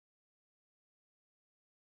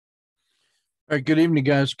All right, good evening,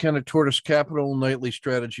 guys. Ken at Tortoise Capital Nightly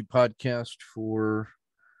Strategy Podcast for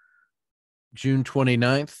June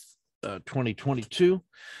 29th, 2022.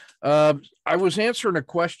 I was answering a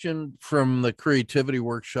question from the creativity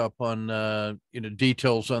workshop on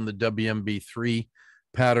details on the WMB3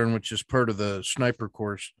 pattern, which is part of the sniper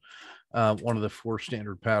course, one of the 4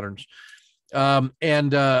 standard patterns.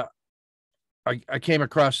 I came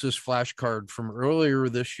across this flashcard from earlier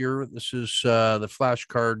this year. This is the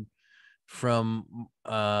flashcard from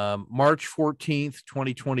March 14th,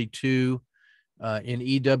 2022 in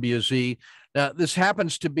EWZ. Now, this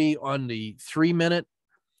happens to be on the 3-minute,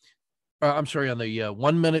 on the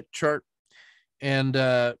 1-minute chart. And,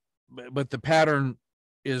 but the pattern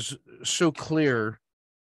is so clear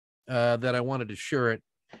that I wanted to share it.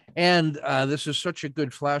 And this is such a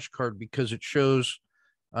good flashcard because it shows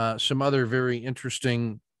some other very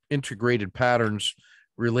interesting integrated patterns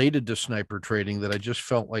related to sniper trading that I just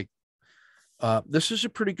felt like this is a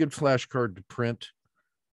pretty good flashcard to print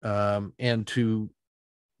and to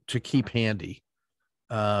keep handy.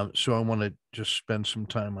 So I want to just spend some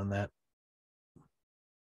time on that.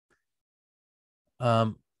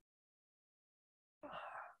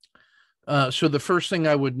 So the first thing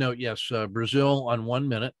I would note, yes, Brazil on 1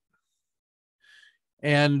 minute.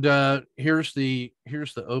 And here's the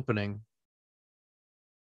opening.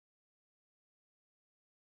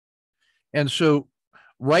 And so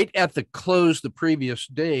right at the close the previous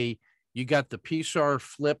day, you got the PSAR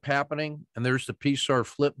flip happening, and there's the PSAR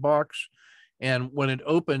flip box. And when it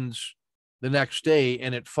opens the next day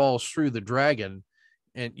and it falls through the dragon,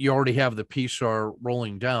 and you already have the PSAR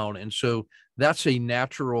rolling down. And so that's a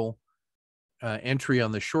natural entry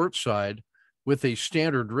on the short side with a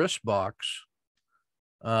standard risk box.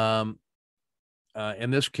 In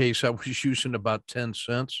this case, I was using about 10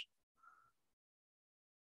 cents.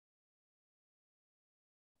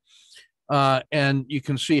 And you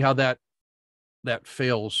can see how that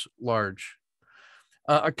fails large.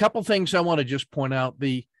 A couple things I want to just point out.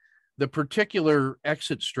 The particular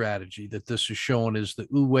exit strategy that this is showing is the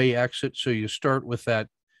Wu-Wei exit. So you start with that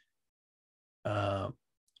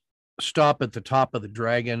stop at the top of the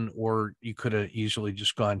dragon, or you could have easily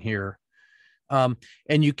just gone here. And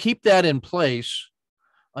you keep that in place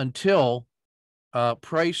until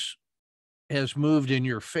price has moved in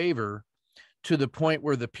your favor to the point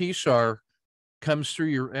where the PSAR comes through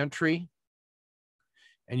your entry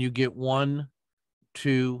and you get 1,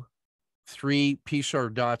 2, 3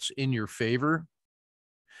 PSAR dots in your favor.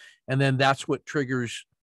 And then that's what triggers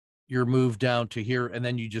your move down to here. And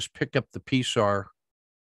then you just pick up the PSAR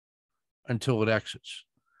until it exits.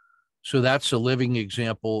 So that's a living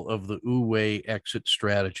example of the Wu-Wei exit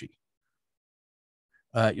strategy.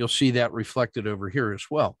 You'll see that reflected over here as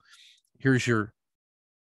well. Here's your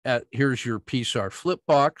PSAR flip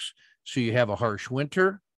box. So you have a harsh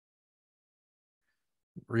winter,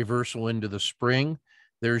 reversal into the spring.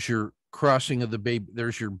 There's your crossing of the baby.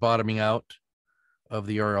 There's your bottoming out of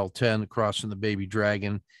the RL10, crossing the baby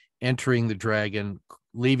dragon, entering the dragon,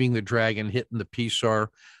 leaving the dragon, hitting the PSAR.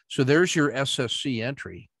 So there's your SSC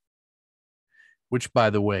entry, which, by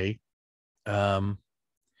the way,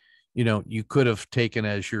 you could have taken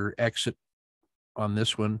as your exit on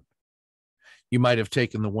this one. You might have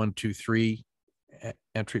taken the 1, 2, 3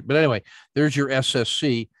 entry. But anyway, there's your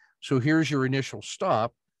SSC. So here's your initial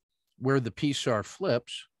stop where the PSAR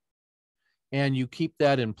flips, and you keep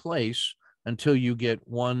that in place until you get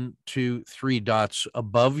 1, 2, 3 dots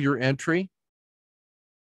above your entry.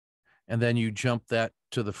 And then you jump that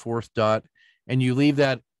to the 4th dot, and you leave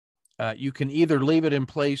that. You can either leave it in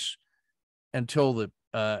place until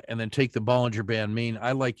and then take the Bollinger Band mean.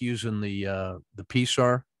 I like using the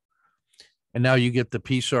PSAR. And now you get the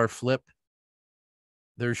PSAR flip.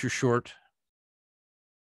 There's your short.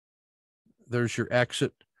 There's your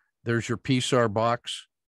exit. There's your PSAR box.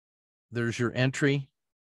 There's your entry.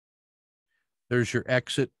 There's your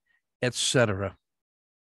exit, etc.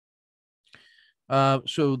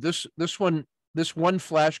 So this one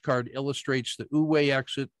flashcard illustrates the Wu-Wei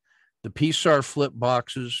exit, the PSAR flip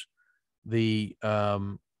boxes, the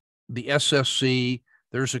SSC.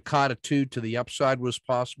 There's a kata 2 to the upside was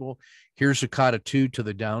possible. Here's a kata 2 to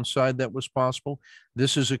the downside that was possible.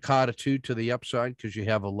 This is a kata 2 to the upside because you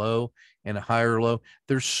have a low and a higher low.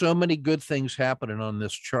 There's so many good things happening on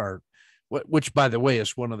this chart, which, by the way,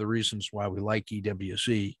 is one of the reasons why we like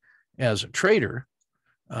EWZ as a trading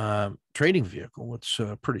vehicle. It's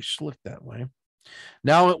pretty slick that way.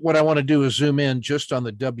 Now, what I want to do is zoom in just on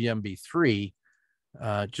the WMB3,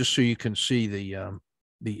 just so you can see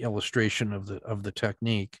the illustration of the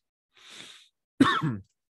technique.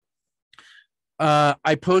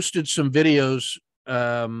 I posted some videos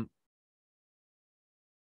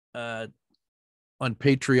on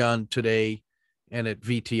Patreon today and at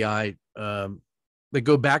VTI that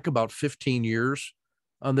go back about 15 years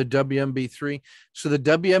on the WMB3. So the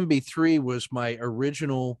WMB3 was my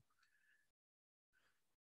original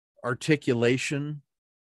articulation,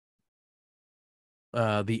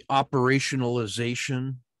 the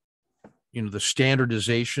operationalization, the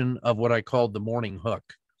standardization of what I called the morning hook.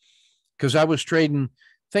 Because I was trading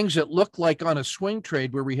things that look like on a swing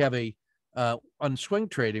trade where we have on swing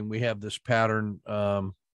trading, we have this pattern,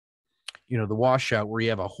 the washout where you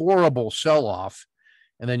have a horrible sell-off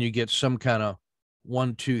and then you get some kind of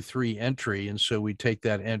 1, 2, 3 entry. And so we take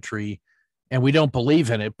that entry and we don't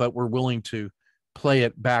believe in it, but we're willing to play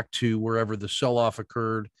it back to wherever the sell-off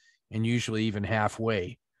occurred and usually even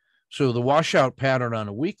halfway. So the washout pattern on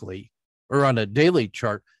a weekly or on a daily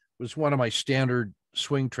chart was one of my standard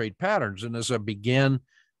swing trade patterns. And as I began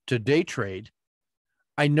to day trade,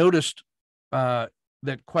 I noticed that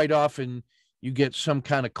quite often you get some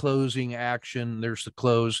kind of closing action. There's the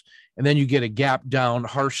close, and then you get a gap down,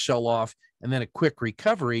 harsh sell-off, and then a quick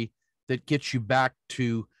recovery that gets you back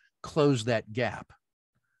to close that gap.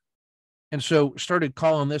 And so started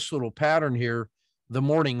calling this little pattern here the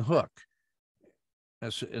morning hook.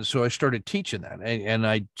 And so I started teaching that, and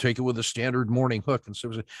I take it with a standard morning hook. And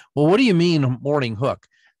so I said, well, what do you mean morning hook?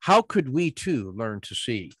 How could we too learn to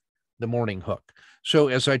see the morning hook? So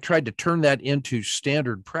as I tried to turn that into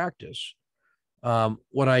standard practice,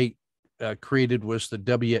 what I created was the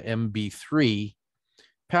WMB3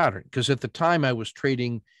 pattern, because at the time I was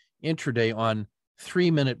trading intraday on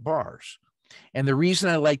 3-minute bars. And the reason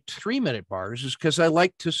I liked 3-minute bars is because I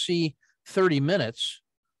like to see 30 minutes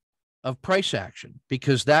of price action,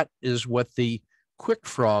 because that is what the Quick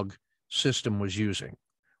Frog system was using,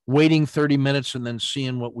 waiting 30 minutes and then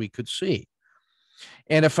seeing what we could see.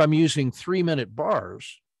 And if I'm using 3-minute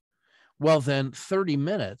bars, well, then 30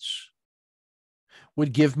 minutes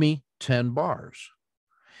would give me 10 bars.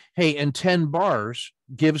 Hey, and 10 bars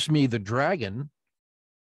gives me the dragon,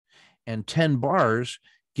 and 10 bars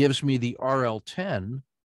gives me the RL10.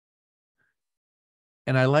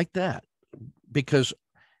 And I like that because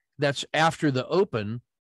that's after the open.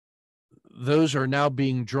 Those are now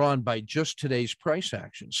being drawn by just today's price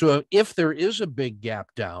action. So if there is a big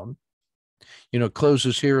gap down,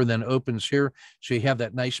 closes here and then opens here, so you have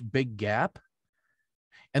that nice big gap,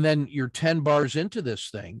 and then you're 10 bars into this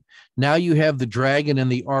thing. Now you have the dragon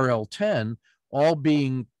and the RL10 all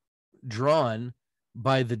being drawn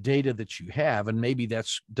by the data that you have, and maybe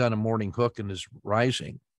that's done a morning hook and is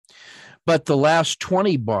rising. But the last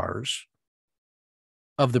 20 bars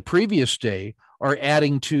of the previous day are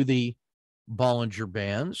adding to the Bollinger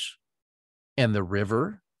Bands and the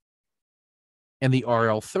River and the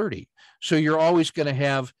RL30. So you're always going to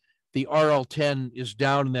have the RL10 is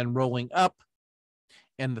down and then rolling up,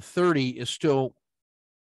 and the 30 is still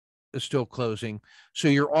closing. So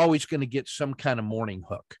you're always going to get some kind of morning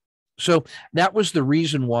hook. So that was the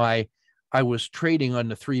reason why I was trading on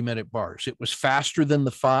the 3-minute bars. It was faster than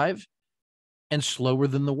the 5 and slower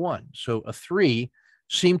than the 1. So a 3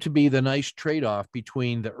 seemed to be the nice trade-off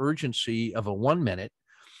between the urgency of a 1 minute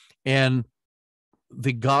and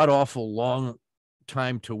the god-awful long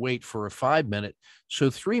time to wait for a 5 minute. So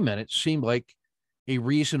 3 minutes seemed like a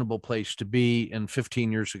reasonable place to be. And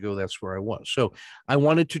 15 years ago, that's where I was. So I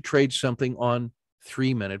wanted to trade something on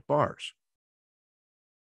 3-minute bars.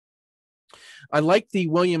 I like the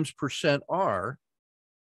Williams %R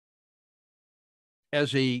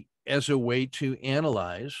as a way to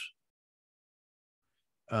analyze.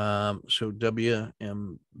 So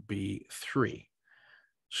WMB3.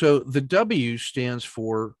 So the W stands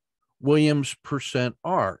for Williams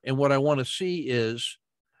 %R. And what I want to see is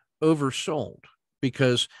oversold,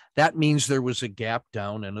 because that means there was a gap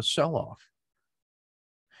down and a sell-off.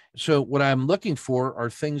 So what I'm looking for are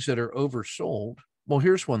things that are oversold. Well,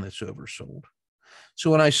 here's one that's oversold.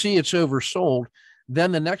 So when I see it's oversold,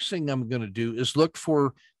 then the next thing I'm going to do is look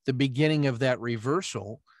for the beginning of that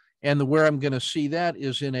reversal. And where I'm going to see that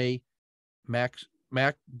is in a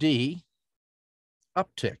MACD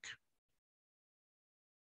uptick.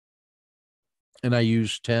 And I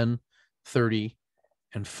use 10, 30,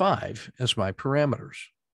 and 5 as my parameters.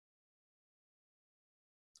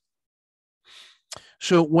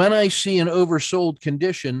 So when I see an oversold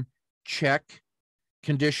condition, check,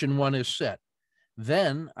 condition 1 is set.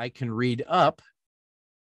 Then I can read up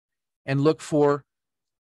and look for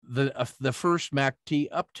the first MACD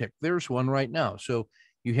uptick. There's one right now. So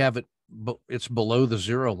you have it, it's below the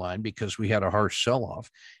 0 line because we had a harsh sell-off.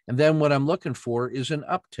 And then what I'm looking for is an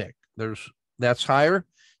uptick. That's higher.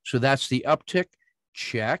 So that's the uptick.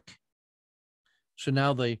 Check. So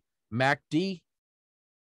now the MACD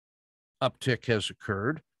uptick has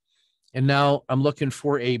occurred. And now I'm looking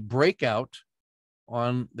for a breakout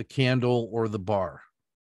on the candle or the bar.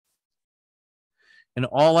 And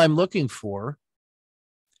all I'm looking for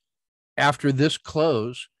after this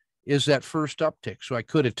close is that first uptick. So I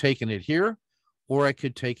could have taken it here, or I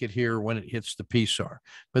could take it here when it hits the PSAR.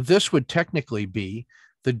 But this would technically be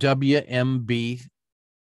the WMB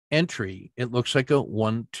entry. It looks like a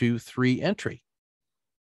 1, 2, 3 entry.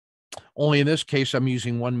 Only in this case, I'm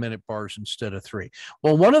using 1 minute bars instead of 3.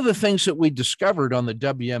 Well, one of the things that we discovered on the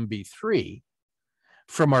WMB3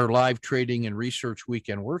 from our live trading and research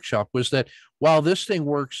weekend workshop was that while this thing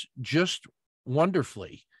works just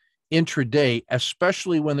wonderfully intraday,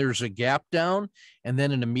 especially when there's a gap down and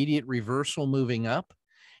then an immediate reversal moving up,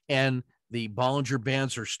 and the Bollinger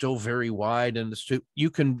Bands are still very wide, and you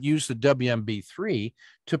can use the WMB3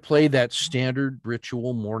 to play that standard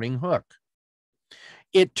ritual morning hook.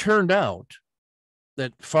 It turned out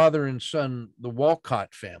that father and son, the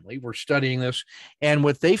Walcott family, were studying this, and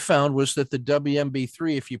what they found was that the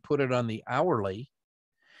WMB3, if you put it on the hourly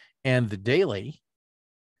and the daily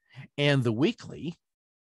and the weekly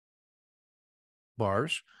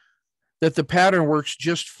bars, that the pattern works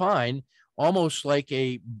just fine, almost like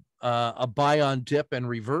a buy on dip and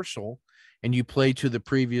reversal, and you play to the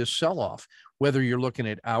previous sell-off, whether you're looking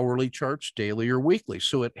at hourly charts, daily or weekly.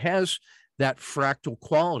 So it has that fractal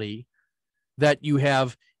quality that you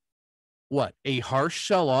have what? A harsh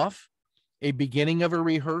sell-off, a beginning of a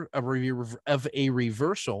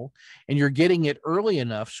reversal, and you're getting it early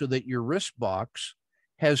enough so that your risk box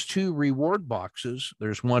has 2 reward boxes.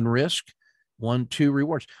 There's 1 risk, 1, 2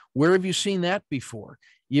 rewards. Where have you seen that before?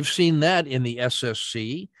 You've seen that in the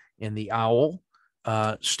SSC, in the OWL,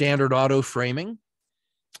 standard auto framing,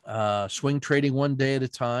 swing trading 1 day at a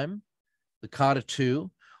time, the Kata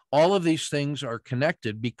 2. All of these things are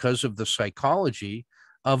connected because of the psychology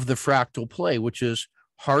of the fractal play, which is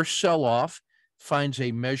harsh sell-off, finds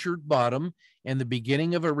a measured bottom, and the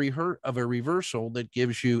beginning of a reversal that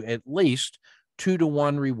gives you at least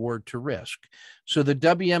 2-to-1 reward to risk. So the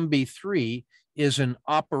WMB3 is an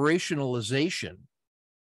operationalization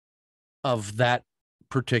of that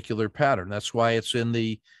particular pattern. That's why it's in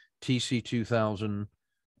the TC2000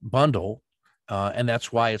 bundle, and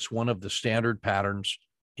that's why it's one of the standard patterns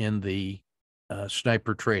in the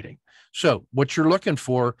sniper trading. So what you're looking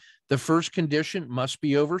for, the first condition must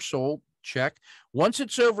be oversold. Check. Once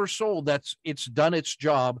it's oversold, it's done its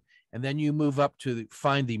job. And then you move up to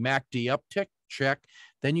find the MACD uptick. Check.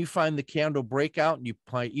 Then you find the candle breakout and you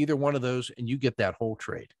apply either one of those and you get that whole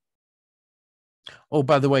trade. Oh,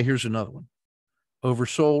 by the way, here's another one.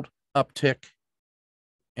 Oversold, uptick,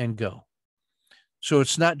 and go. So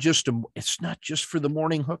it's not just for the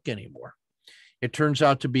morning hook anymore. It turns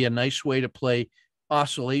out to be a nice way to play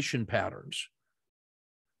oscillation patterns.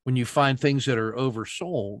 When you find things that are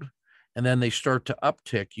oversold and then they start to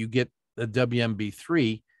uptick, you get the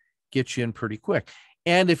WMB3 gets you in pretty quick.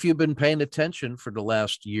 And if you've been paying attention for the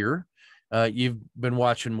last year, you've been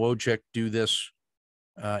watching Wojcik do this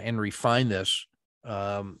and refine this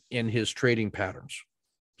in his trading patterns.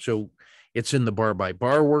 So it's in the bar by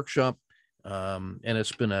bar workshop, and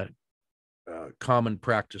it's been a common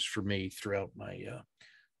practice for me throughout my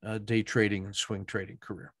day trading and swing trading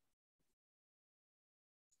career.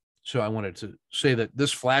 So I wanted to say that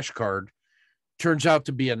this flashcard turns out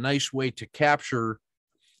to be a nice way to capture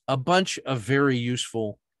a bunch of very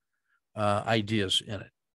useful ideas in it.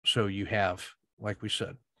 So you have, like we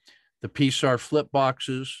said, the PSAR flip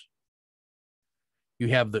boxes. You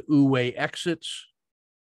have the Uwe exits.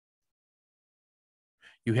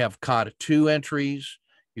 You have Kata 2 entries.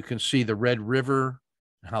 You can see the Red River,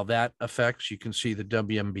 how that affects. You can see the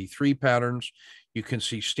WMB3 patterns. You can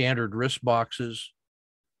see standard risk boxes.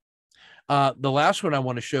 The last one I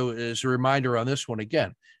want to show is a reminder on this one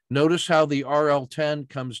again. Notice how the RL10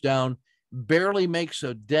 comes down, barely makes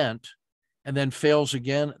a dent, and then fails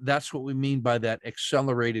again. That's what we mean by that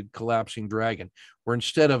accelerated collapsing dragon, where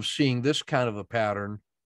instead of seeing this kind of a pattern,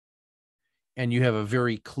 and you have a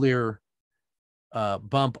very clear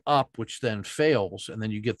bump up, which then fails, and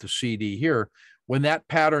then you get the CD here. When that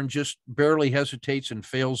pattern just barely hesitates and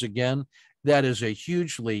fails again, that is a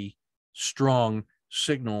hugely strong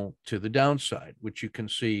signal to the downside, which you can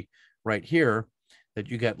see right here, that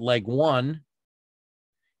you got leg 1,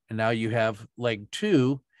 and now you have leg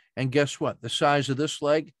 2, and guess what? The size of this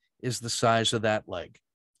leg is the size of that leg.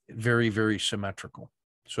 Very, very symmetrical.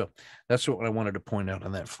 So that's what I wanted to point out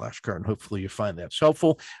on that flashcard, and hopefully you find that's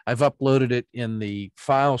helpful. I've uploaded it in the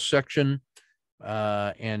file section,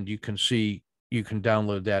 and you can see, you can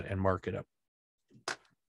download that and mark it up.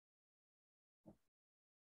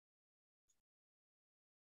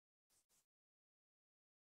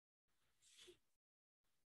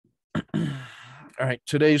 All right,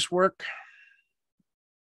 today's work.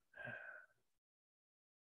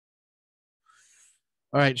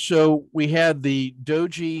 All right, so we had the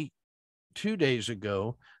doji 2 days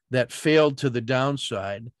ago that failed to the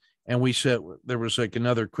downside, and we said there was like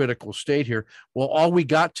another critical state here. Well, all we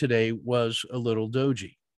got today was a little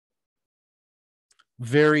doji.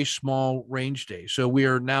 Very small range day. So we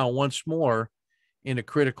are now once more in a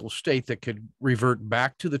critical state that could revert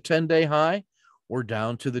back to the 10-day high or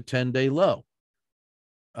down to the 10-day low.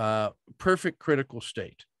 Perfect critical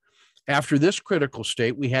state. After this critical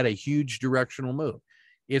state, we had a huge directional move.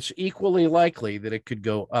 It's equally likely that it could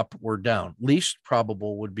go up or down. Least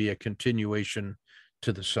probable would be a continuation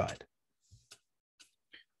to the side.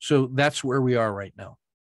 So that's where we are right now.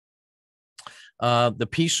 The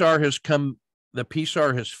PSAR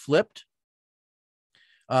has flipped.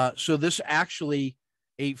 So this actually,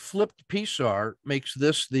 a flipped PSAR makes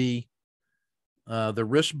this the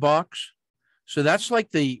risk box. So that's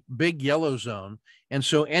like the big yellow zone. And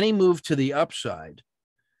so any move to the upside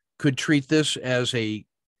could treat this as a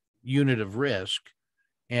unit of risk.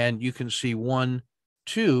 And you can see 1,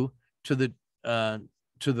 2 to the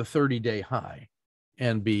 30-day high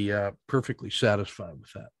and be perfectly satisfied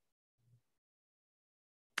with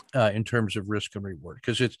that in terms of risk and reward,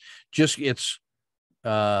 because it's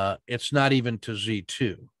not even to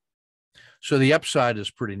Z2. So the upside is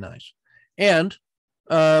pretty nice. And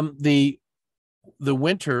the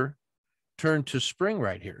winter turned to spring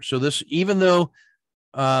right here. So this, even though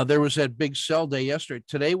there was that big sell day yesterday,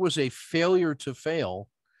 today was a failure to fail,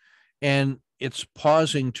 and it's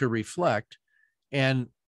pausing to reflect, and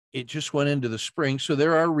it just went into the spring. So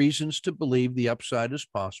there are reasons to believe the upside is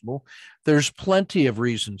possible. There's plenty of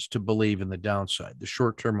reasons to believe in the downside. The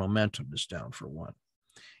short-term momentum is down for one,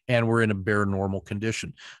 and we're in a bare normal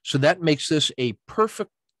condition. So that makes this a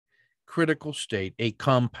perfect critical state, a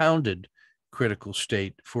compounded critical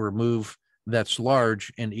state for a move that's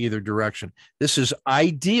large in either direction. This is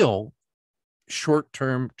ideal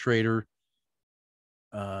short-term trader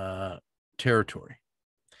territory.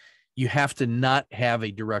 You have to not have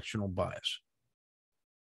a directional bias.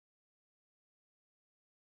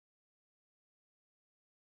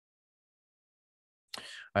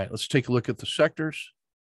 All right, let's take a look at the sectors.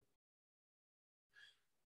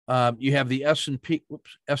 You have the S&P.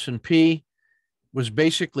 S&P was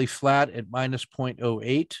basically flat at minus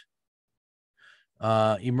 0.08.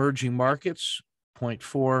 Emerging markets,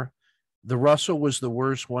 0.4. The Russell was the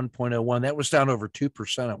worst, 1.01. That was down over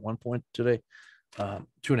 2% at one point today,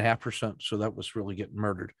 2.5%. So that was really getting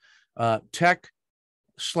murdered. Tech,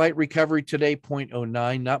 slight recovery today,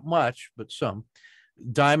 0.09. Not much, but some.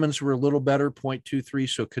 Diamonds were a little better, 0.23.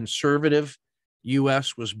 So conservative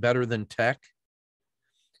U.S. was better than tech.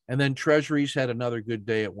 And then treasuries had another good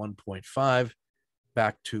day at 1.5,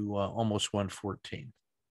 back to almost 114.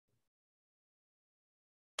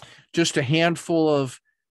 Just a handful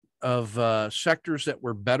of sectors that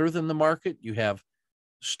were better than the market. You have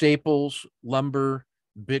staples, lumber,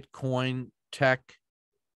 Bitcoin, tech,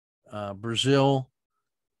 Brazil.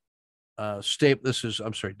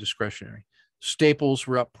 Discretionary. Staples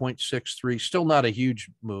were up 0.63, still not a huge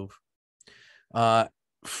move.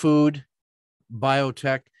 Food,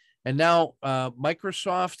 biotech, and now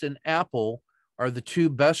Microsoft and Apple are the two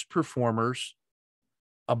best performers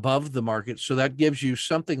above the market. So that gives you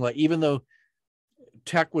something like, even though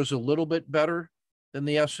tech was a little bit better than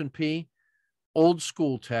the S&P, old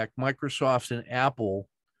school tech, Microsoft and Apple,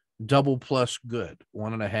 double plus good,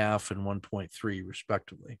 1.5 and 1.3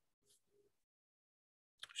 respectively.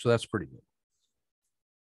 So that's pretty good.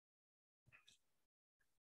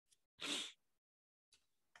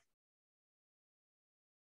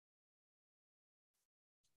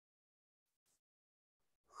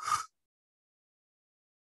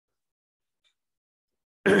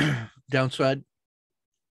 Downside.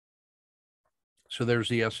 So there's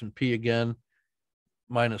the S&P again,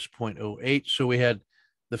 minus 0.08. So we had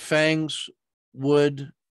the FANGs,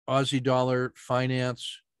 wood, Aussie dollar,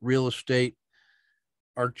 finance, real estate,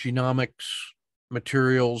 Archgenomics,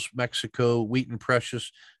 materials, Mexico, wheat and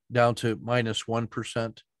precious down to minus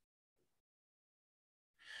 1%.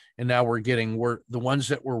 And now we're getting the ones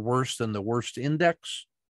that were worse than the worst index.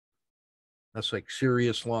 That's like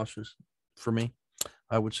serious losses for me,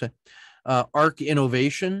 I would say. ARC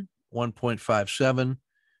Innovation, 1.57.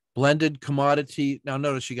 Blended commodity. Now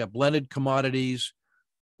notice you got blended commodities,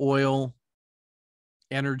 oil,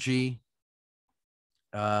 energy,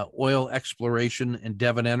 oil exploration, and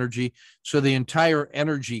Devon Energy. So the entire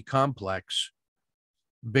energy complex,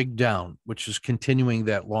 big down, which is continuing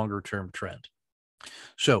that longer-term trend.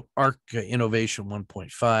 So ARC Innovation,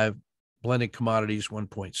 1.5. Blended commodities,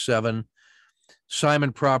 1.7.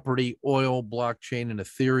 Simon Property, oil, blockchain, and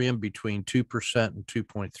Ethereum between 2% and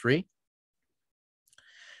 2.3.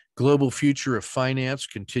 Global future of finance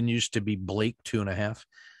continues to be Blake, 2.5.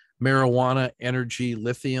 Marijuana, energy,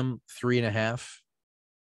 lithium,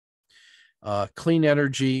 3.5. Clean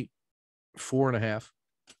energy, 4.5.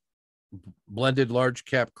 Blended large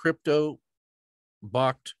cap crypto,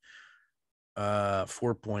 balked,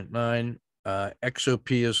 4.9.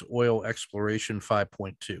 XOP is oil exploration,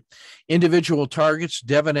 5.2. Individual targets,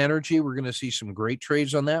 Devon Energy, we're going to see some great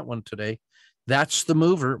trades on that one today. That's the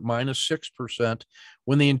mover, minus 6%.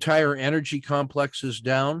 When the entire energy complex is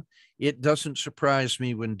down, it doesn't surprise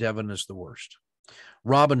me when Devon is the worst.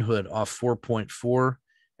 Robinhood off 4.4,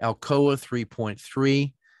 Alcoa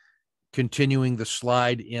 3.3, continuing the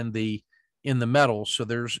slide in the metal. So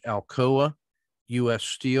there's Alcoa, U.S.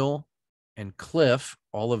 Steel, and Cliff,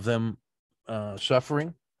 all of them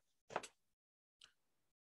suffering.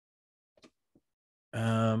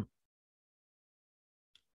 Coinbase,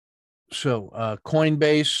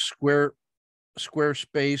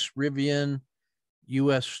 Squarespace, Rivian,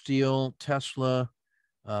 U.S. Steel, Tesla,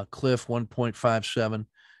 Cliff 1.57,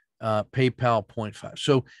 PayPal 0.5.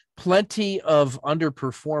 So plenty of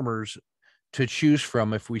underperformers to choose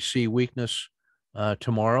from if we see weakness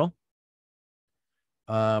tomorrow.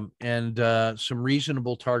 And some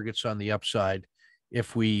reasonable targets on the upside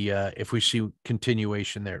if we see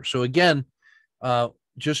continuation there. So again,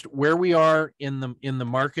 just where we are in the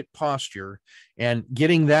market posture, and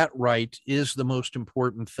getting that right is the most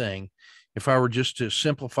important thing. If I were just to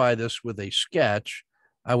simplify this with a sketch,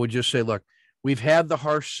 I would just say, look, we've had the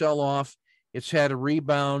harsh sell-off. It's had a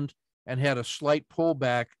rebound and had a slight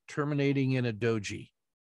pullback, terminating in a doji.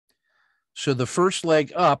 So the first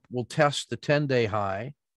leg up will test the 10-day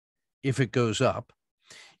high if it goes up.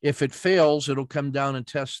 If it fails, it'll come down and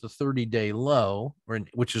test the 30-day low,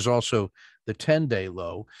 which is also the 10-day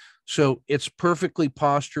low. So it's perfectly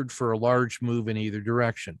postured for a large move in either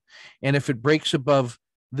direction. And if it breaks above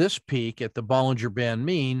this peak at the Bollinger Band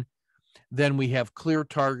mean, then we have clear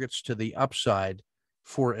targets to the upside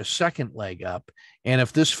for a second leg up. And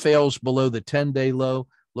if this fails below the 10-day low,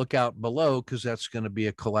 look out below, because that's going to be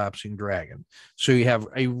a collapsing dragon. So you have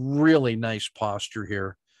a really nice posture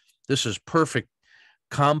here. This is perfect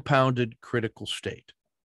compounded critical state.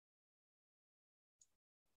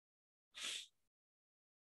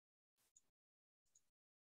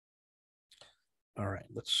 All right,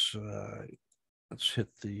 let's hit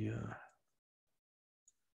the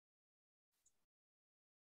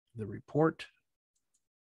report.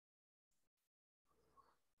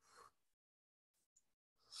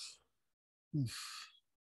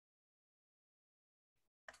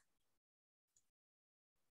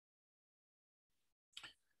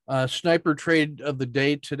 Sniper trade of the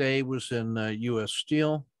day today was in U.S.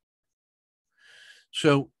 Steel.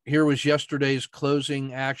 So here was yesterday's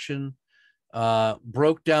closing action.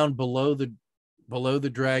 Broke down below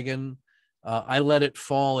the dragon. I let it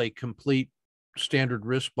fall a complete standard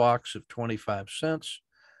risk box of 25 cents.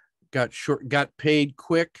 Got paid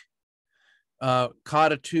quick.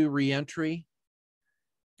 Caught a 2 reentry.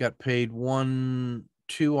 Got paid 1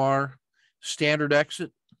 2R standard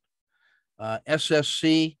exit.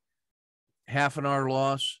 SSC, half an hour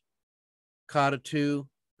loss. Caught a 2,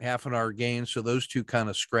 half an hour gain. So those two kind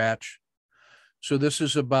of scratch. So this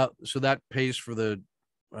is about, so that pays for the,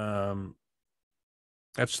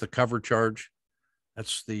 that's the cover charge.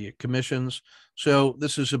 That's the commissions. So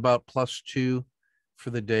this is about +2 for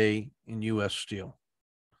the day in U.S. Steel.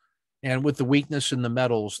 And with the weakness in the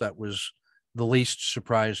metals, that was the least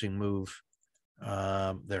surprising move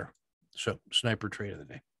there. So sniper trade of the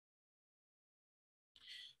day.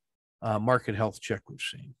 Market health check we've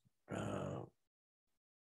seen.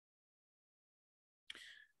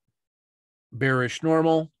 Bearish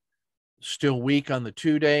normal, still weak on the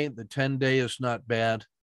 2-day. The 10-day is not bad.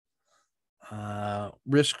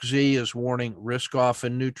 Risk Z is warning risk off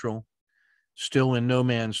and neutral. Still in no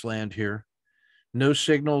man's land here. No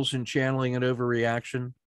signals in channeling an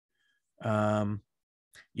overreaction.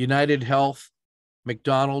 United Health,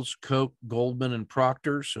 McDonald's, Coke, Goldman, and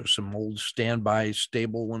Procter. So some old standby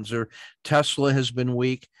stable ones there. Tesla has been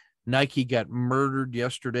weak. Nike got murdered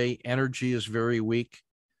yesterday. Energy is very weak.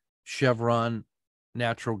 Chevron,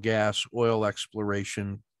 natural gas, oil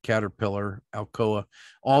exploration, Caterpillar, Alcoa,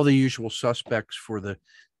 all the usual suspects for the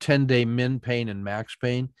 10-day min pain and max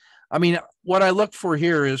pain. I mean, what I look for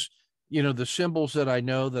here is, the symbols that I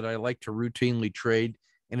know that I like to routinely trade,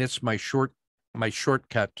 and it's my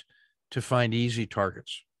shortcut to find easy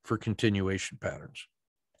targets for continuation patterns.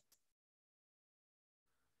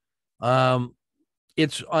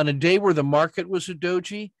 It's on a day where the market was a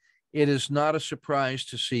doji. it is not a surprise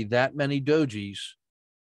to see that many dojis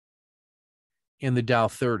in the Dow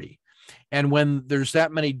 30. And when there's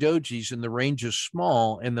that many dojis and the range is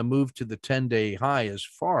small and the move to the 10-day high is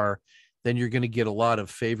far, then you're going to get a lot of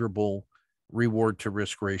favorable reward to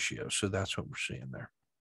risk ratio. So that's what we're seeing there.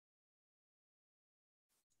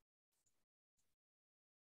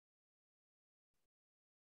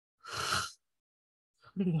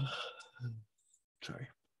 Sorry.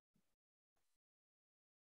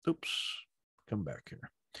 Oops. Come back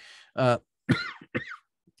here.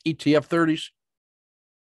 ETF 30s.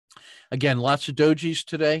 Again, lots of dojis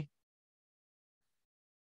today,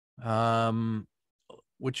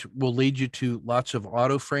 which will lead you to lots of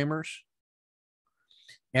auto framers.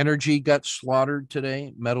 Energy got slaughtered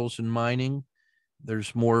today, metals and mining.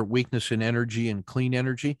 There's more weakness in energy and clean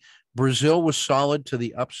energy. Brazil was solid to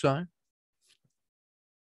the upside.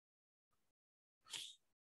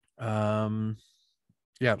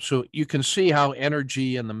 Yeah, so you can see how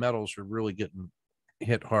energy and the metals are really getting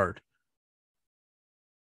hit hard.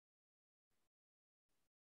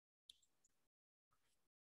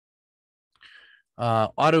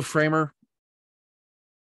 Auto framer.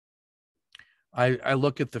 I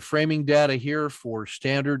look at the framing data here for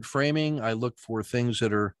standard framing. I look for things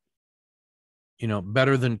that are,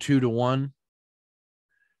 better than 2 to 1.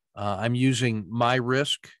 I'm using my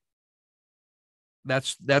risk.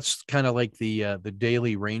 That's kind of like the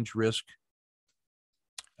daily range risk.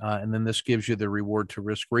 And then this gives you the reward to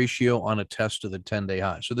risk ratio on a test of the 10-day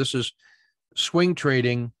high. So this is swing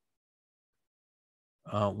trading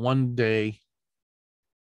 1 day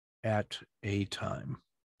at a time.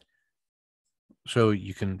 So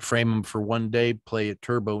you can frame them for 1 day, play it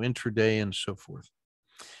turbo intraday, and so forth.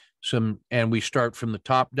 And we start from the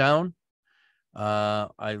top down.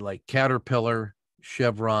 I like Caterpillar,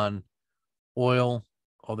 Chevron, oil.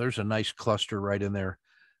 Oh, there's a nice cluster right in there.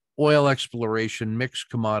 Oil exploration, mixed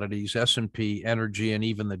commodities, S&P, energy, and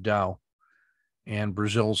even the Dow. And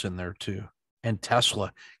Brazil's in there too. And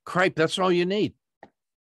Tesla. Cripe, that's all you need.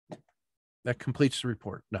 That completes the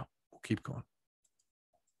report. No, we'll keep going.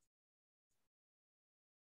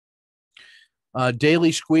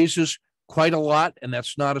 Daily squeezes quite a lot, and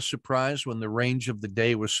that's not a surprise when the range of the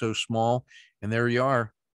day was so small. And there you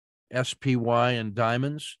are, SPY and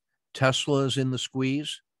diamonds. Tesla is in the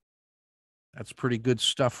squeeze. That's pretty good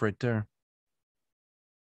stuff right there.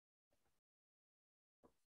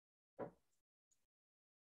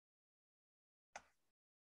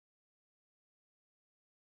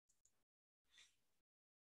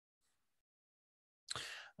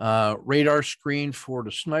 Radar screen for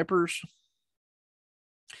the snipers.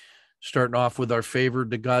 Starting off with our favorite,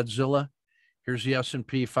 the Godzilla. Here's the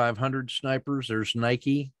S&P 500 snipers. There's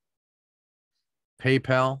Nike,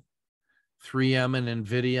 PayPal, 3M and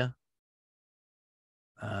NVIDIA,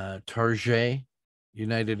 Target,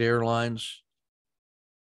 United Airlines,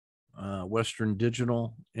 Western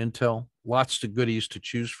Digital, Intel. Lots of goodies to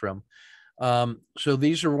choose from. So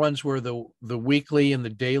these are ones where the weekly and the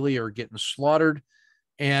daily are getting slaughtered.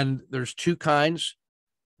 And there's two kinds.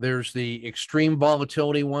 There's the extreme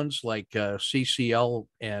volatility ones like CCL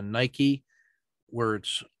and Nike, where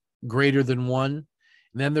it's greater than 1. And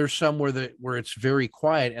then there's some where it's very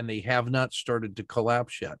quiet and they have not started to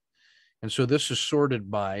collapse yet. And so this is sorted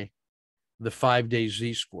by the 5-day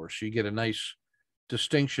Z-score. So you get a nice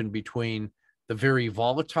distinction between the very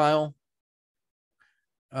volatile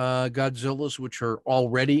Godzillas, which are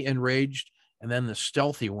already enraged, and then the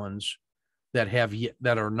stealthy ones that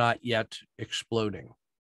are not yet exploding.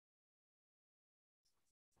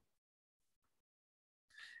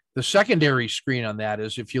 The secondary screen on that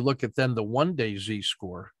is if you look at then the 1-day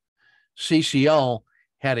Z-score, CCL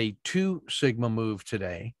had a 2 sigma move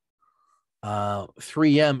today.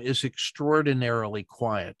 3M is extraordinarily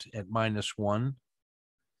quiet at -1,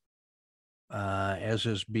 as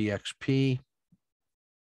is BXP.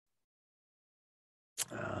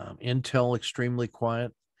 Intel extremely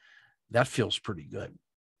quiet. That feels pretty good.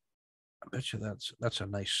 I bet you that's a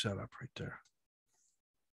nice setup right there.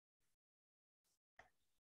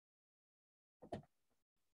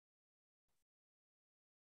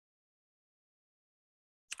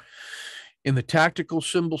 In the tactical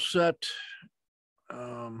symbol set,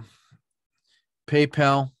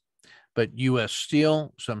 PayPal, but US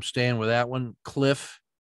Steel. So I'm staying with that one. Cliff.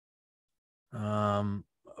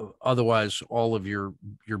 Otherwise, all of your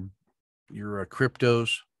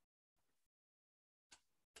cryptos.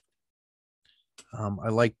 I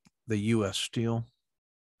like the US Steel.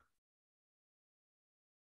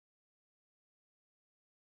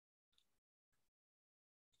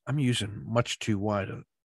 I'm using much too wide a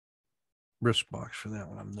risk box for that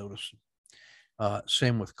one, I'm noticing.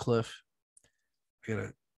 Same with Cliff. I got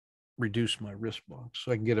to reduce my risk box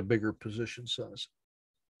so I can get a bigger position size.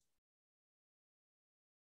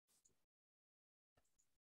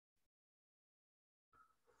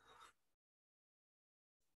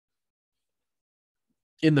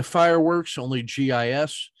 In the fireworks, only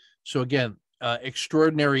GIS. So again,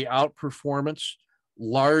 extraordinary outperformance,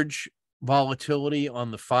 large volatility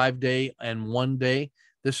on the 5-day and 1-day.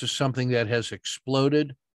 This is something that has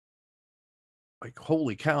exploded. Like,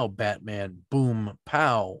 holy cow, Batman, boom,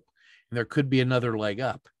 pow. And there could be another leg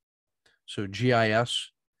up. So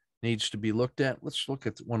GIS needs to be looked at. Let's look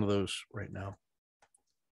at one of those right now.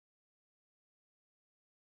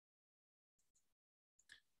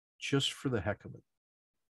 Just for the heck of it.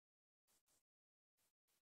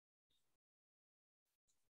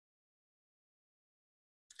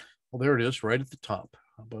 Well, there it is, right at the top.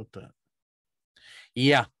 How about that?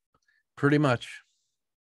 Yeah, pretty much.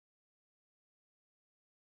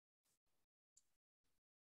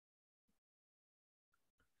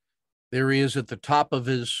 There he is at the top of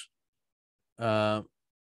his, up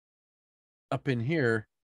in here.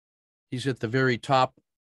 He's at the very top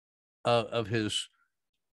of his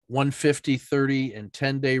 150, 30, and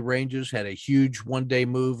 10-day ranges, had a huge 1-day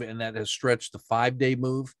move, and that has stretched the 5-day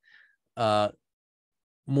move.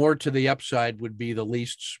 More to the upside would be the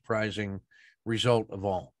least surprising result of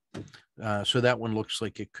all. So that one looks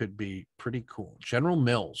like it could be pretty cool. General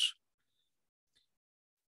Mills.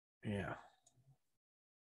 Yeah.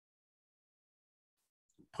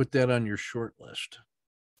 Put that on your short list.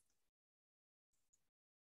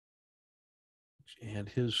 And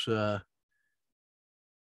his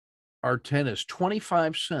R10 is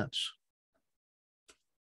 25 cents.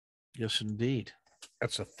 Yes, indeed.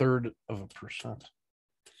 That's 1/3%.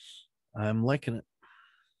 I'm liking it.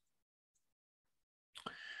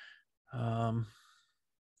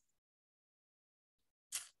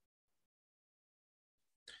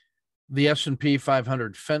 The S&P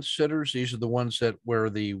 500 fence sitters, these are the ones that where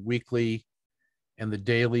the weekly and the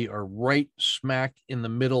daily are right smack in the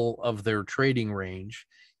middle of their trading range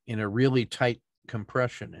in a really tight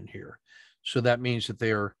compression in here. So that means that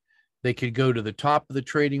they could go to the top of the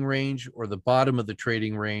trading range or the bottom of the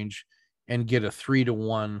trading range and get a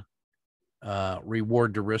 3-to-1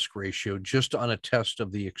 reward to risk ratio just on a test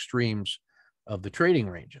of the extremes of the trading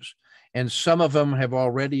ranges. And some of them have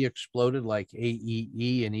already exploded, like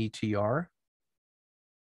AEE and ETR,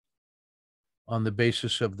 on the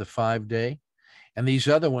basis of the 5-day. And these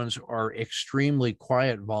other ones are extremely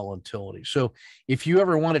quiet volatility. So if you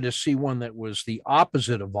ever wanted to see one that was the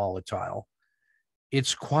opposite of volatile,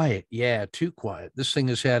 it's quiet. Yeah, too quiet. This thing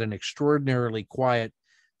has had an extraordinarily quiet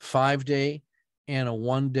 5-day and a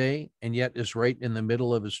 1-day, and yet is right in the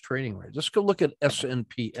middle of his trading range. Let's go look at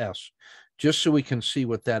SNPS, just so we can see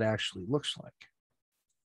what that actually looks like.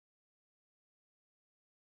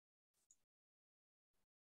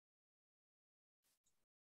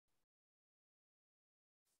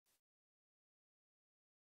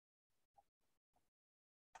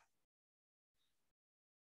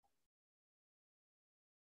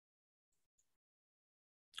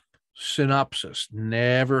 Synopsis,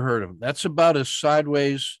 never heard of them. That's about as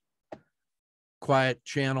sideways, quiet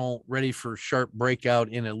channel, ready for sharp breakout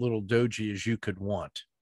in a little doji as you could want.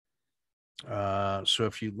 So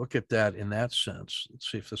if you look at that in that sense, let's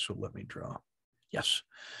see if this will let me draw. Yes.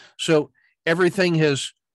 So everything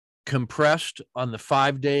has compressed on the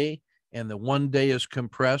 5-day, and the 1-day is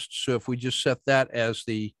compressed. So if we just set that as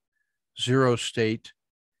the 0 state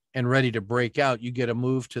and ready to break out, you get a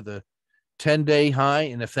move to the 10-day high.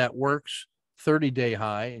 And if that works, 30-day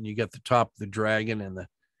high, and you get the top of the dragon and the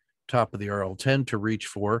top of the RL10 to reach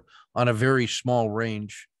for on a very small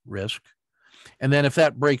range risk. And then if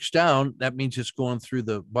that breaks down, that means it's going through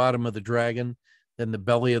the bottom of the dragon, then the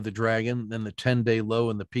belly of the dragon, then the 10-day low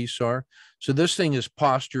and the PSAR. So this thing is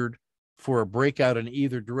postured for a breakout in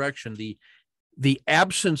either direction. The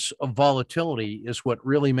absence of volatility is what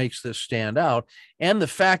really makes this stand out. And the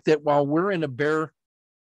fact that while we're in a bear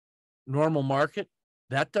normal market,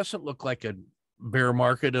 that doesn't look like a bear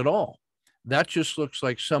market at all. That just looks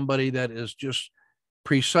like somebody that is just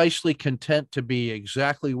precisely content to be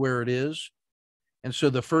exactly where it is. And so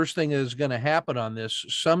the first thing that is going to happen on this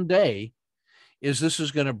someday is this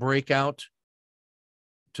is going to break out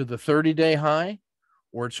to the 30-day high,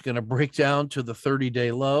 or it's going to break down to the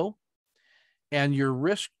 30-day low. And your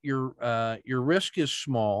risk is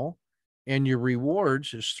small, and your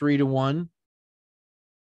rewards is 3-to-1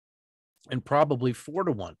 and probably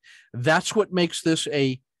 4-to-1. That's what makes this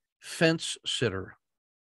a fence sitter.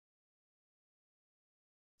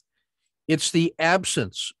 It's the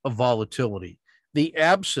absence of volatility, the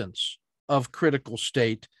absence of critical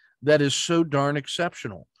state that is so darn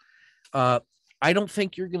exceptional. I don't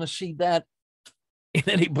think you're going to see that in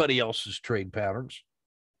anybody else's trade patterns.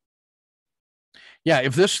 Yeah,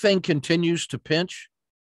 if this thing continues to pinch,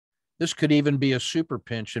 this could even be a super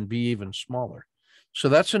pinch and be even smaller. So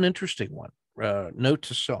that's an interesting one. Note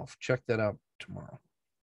to self, check that out tomorrow.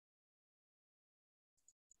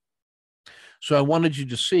 So I wanted you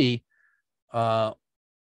to see what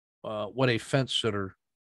a fence sitter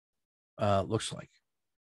looks like.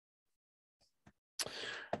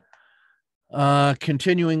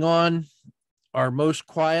 Continuing on, our most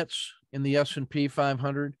quiets in the S&P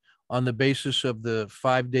 500 on the basis of the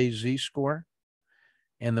 5-day Z-score,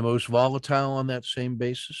 and the most volatile on that same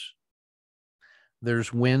basis.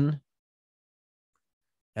 There's Win.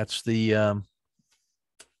 That's the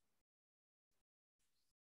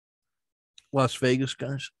Las Vegas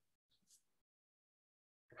guys.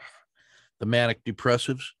 The manic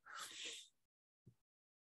depressives.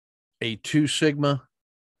 A 2 sigma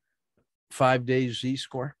 5-day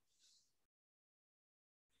Z-score.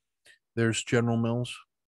 There's General Mills.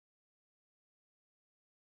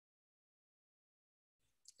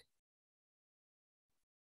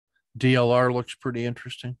 DLR looks pretty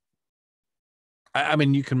interesting. I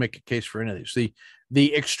mean, you can make a case for any of these.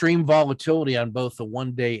 The extreme volatility on both the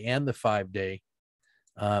 1-day and the 5-day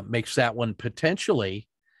makes that one potentially,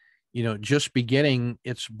 just beginning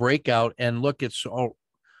its breakout. And look, it's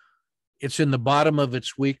in the bottom of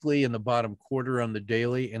its weekly and the bottom quarter on the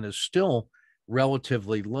daily, and is still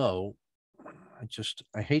relatively low.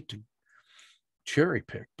 I hate to cherry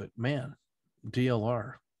pick, but man,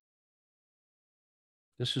 DLR.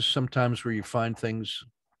 This is sometimes where you find things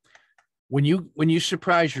when you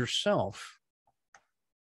surprise yourself.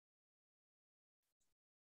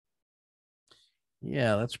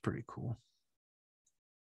 Yeah, that's pretty cool.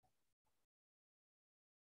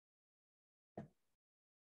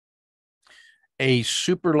 A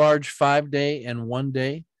super large 5-day and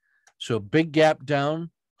 1-day. So big gap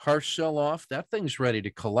down, harsh sell off. That thing's ready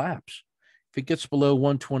to collapse. If it gets below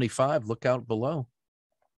 125, look out below.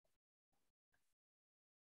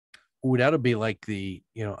 Ooh, that'll be like a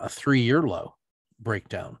 3-year low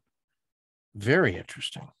breakdown. Very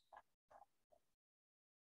interesting.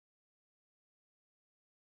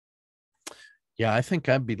 Yeah, I think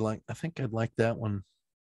I'd like that one.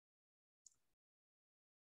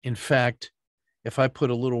 In fact, if I put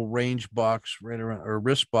a little range box right around, or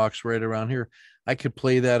risk box right around here, I could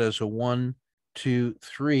play that as a 1, 2,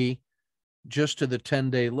 3, just to the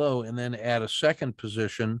 10-day low, and then add a second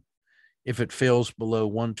position if it fails below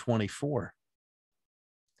 124.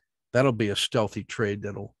 That'll be a stealthy trade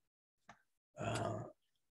that'll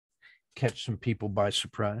catch some people by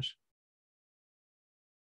surprise.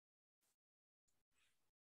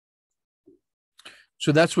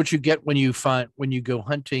 So that's what you get when you go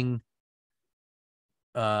hunting,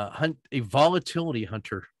 hunt a volatility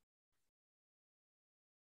hunter.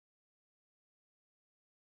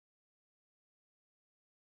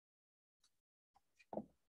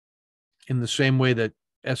 In the same way that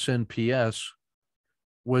SNPS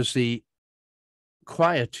was the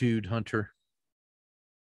quietude hunter.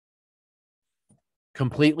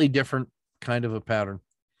 Completely different kind of a pattern.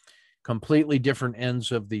 Completely different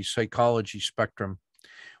ends of the psychology spectrum,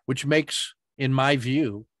 which makes, in my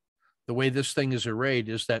view, the way this thing is arrayed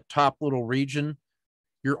is that top little region,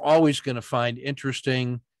 you're always going to find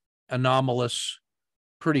interesting, anomalous,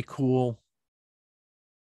 pretty cool,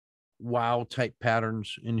 wow type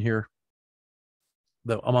patterns in here.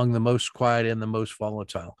 Among the most quiet and the most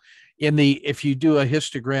volatile. If you do a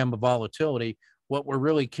histogram of volatility, what we're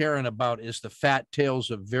really caring about is the fat tails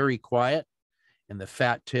of very quiet and the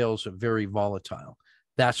fat tails of very volatile.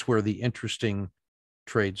 That's where the interesting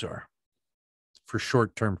trades are for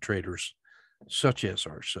short-term traders such as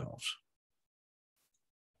ourselves.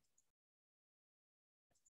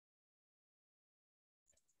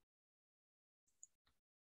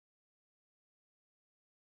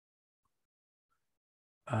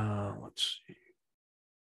 Let's see.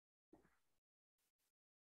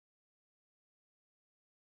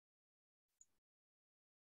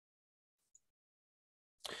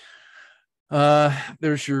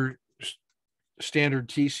 There's your standard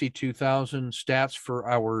TC2000 stats for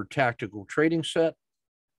our tactical trading set.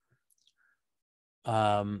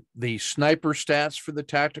 The sniper stats for the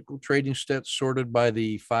tactical trading set sorted by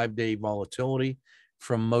the 5-day volatility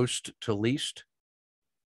from most to least.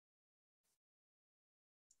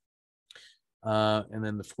 And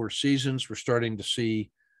then the 4 seasons, we're starting to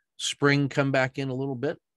see spring come back in a little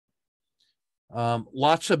bit.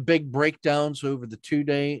 Lots of big breakdowns over the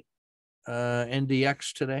 2-day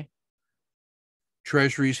NDX today.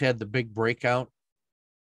 Treasuries had the big breakout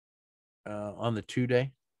on the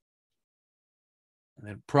 2-day. And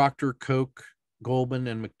then Procter, Coke, Goldman,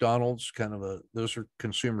 and McDonald's, those are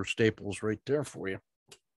consumer staples right there for you.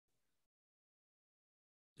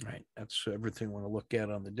 All right, that's everything I want to look at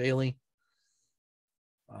on the daily.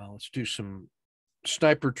 Let's do some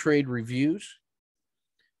sniper trade reviews.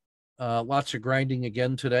 Lots of grinding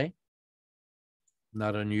again today.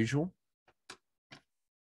 Not unusual.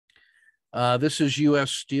 This is U.S.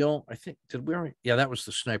 Steel. I think, did we already? Yeah, that was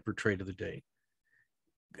the sniper trade of the day.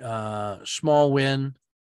 Small win.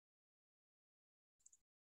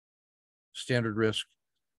 Standard risk.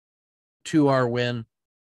 2R win.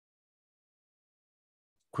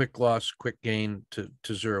 Quick loss, quick gain to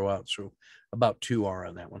zero out. So about 2R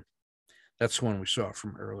on that one. That's the one we saw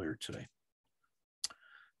from earlier today.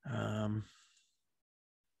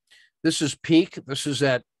 This is peak. This is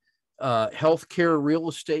at healthcare real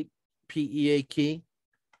estate, PEAK,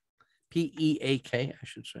 I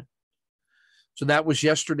should say. So that was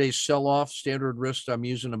yesterday's sell-off. Standard risk, I'm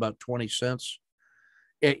using about 20 cents.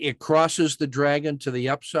 It crosses the dragon to the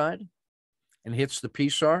upside and hits the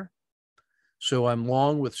PSAR. So I'm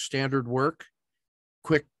long with standard work.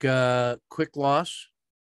 Quick loss.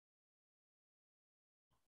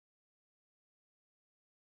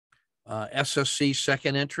 SSC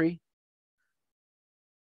second entry.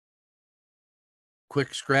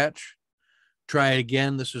 Quick scratch. Try it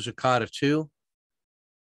again. This is a COTA 2.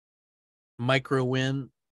 Micro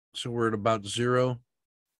win. So we're at about 0.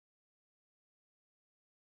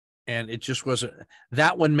 And it just wasn't.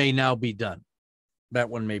 That one may now be done.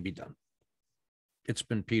 That one may be done. It's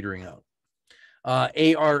been petering out.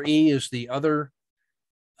 ARE is the other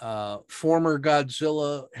former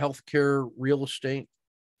Godzilla healthcare real estate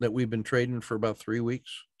that we've been trading for about 3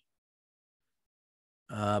 weeks.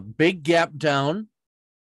 Big gap down.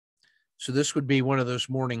 So this would be one of those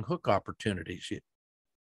morning hook opportunities.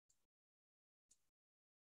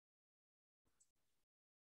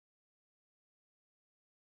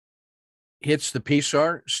 Hits the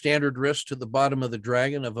PSAR, standard risk to the bottom of the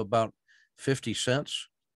dragon of about 50 cents.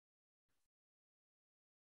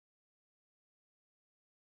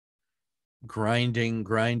 Grinding.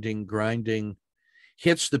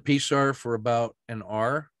 Hits the PSAR for about an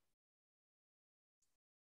R.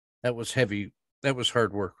 That was heavy. That was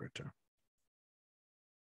hard work right there.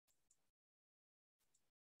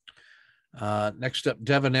 Next up,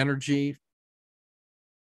 Devon Energy.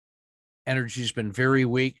 Energy's been very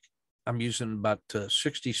weak. I'm using about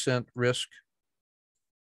 60 cent risk.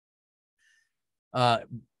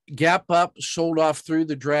 Gap up, sold off through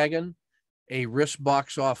the dragon. A risk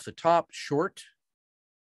box off the top, short.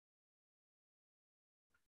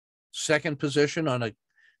 Second position on a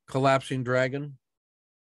collapsing dragon.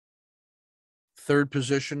 Third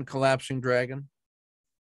position, collapsing dragon.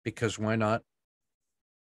 Because why not?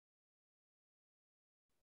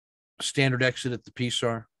 Standard exit at the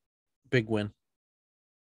PSAR. Big win.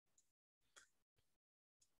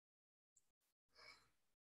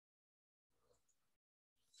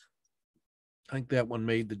 I think that one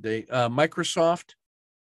made the day. Microsoft.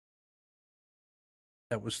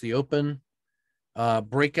 That was the open.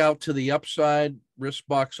 Breakout to the upside. Risk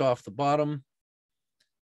box off the bottom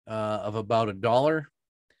of about $1.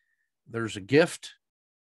 There's a gift.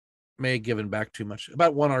 May have given back too much.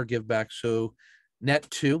 About 1 hour give back. So net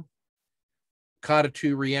 2. COTA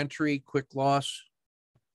 2 reentry. Quick loss.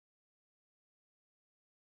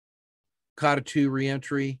 COTA 2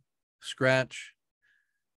 reentry. Scratch.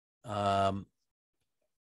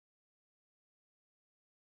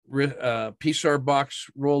 PSAR box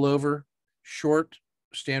rollover, short,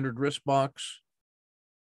 standard risk box,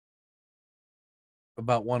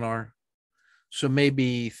 about 1 hour. So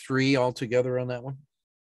maybe 3 altogether on that one.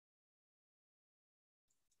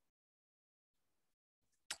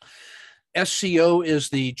 SCO is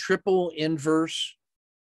the triple inverse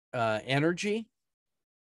energy.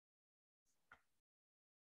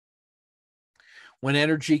 When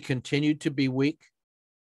energy continued to be weak,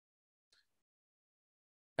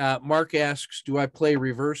 Mark asks, do I play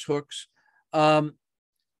reverse hooks?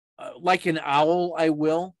 Like an owl, I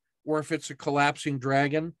will, or if it's a collapsing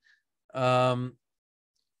dragon. And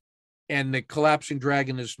the collapsing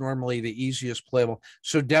dragon is normally the easiest playable.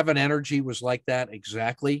 So Devon Energy was like that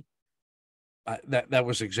exactly. That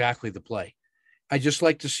was exactly the play. I just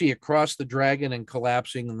like to see it cross the dragon and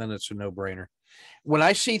collapsing, and then it's a no-brainer. When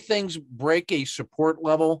I see things break a support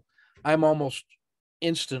level, I'm almost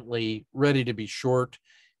instantly ready to be short.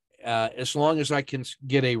 As long as I can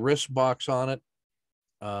get a risk box on it.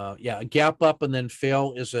 A gap up and then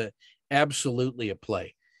fail is absolutely a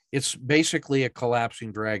play. It's basically a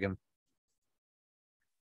collapsing dragon.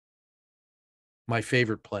 my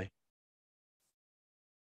favorite play.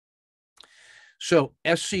 So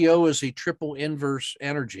SCO is a triple inverse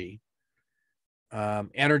energy.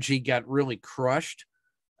 Energy got really crushed.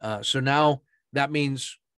 So now that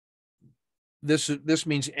means this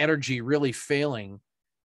means energy really failing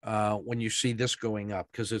when you see this going up,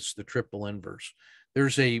 because it's the triple inverse.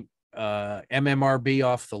 There's a MMRB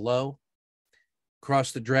off the low,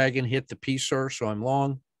 cross the dragon, hit the PSAR. So I'm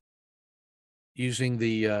long using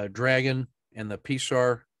the dragon and the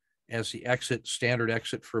PSAR as the exit, standard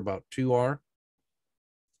exit for about 2R.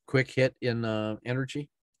 Quick hit in energy.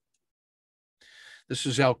 This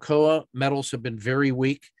is Alcoa. Metals have been very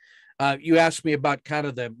weak. You asked me about kind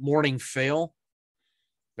of the morning fail.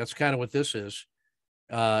 That's kind of what this is.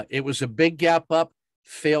 It was a big gap up,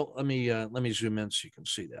 fail. Let me zoom in so you can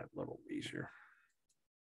see that a little easier.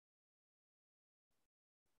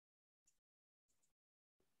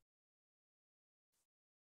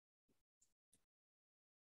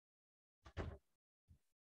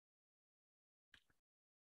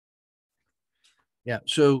 Yeah.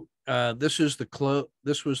 So this is the close.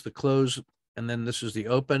 This was the close, and then this is the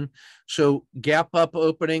open. So gap up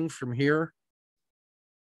opening from here,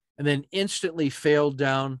 and then instantly failed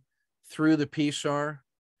down through the PSAR,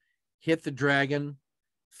 hit the dragon,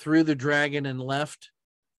 through the dragon and left.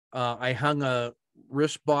 I hung a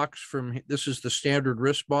wrist box from, this is the standard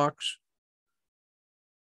wrist box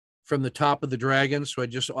from the top of the dragon. So I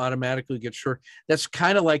just automatically get short. That's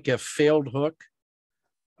kind of like a failed hook,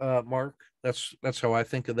 Mark. That's how I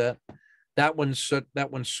think of that. That one's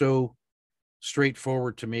so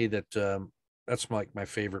straightforward to me that that's like my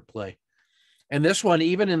favorite play. And this one,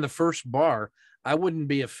 even in the first bar, I wouldn't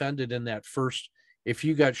be offended in that first. If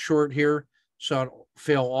you got short here, saw it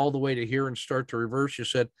fail all the way to here and start to reverse, you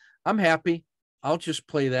said, I'm happy. I'll just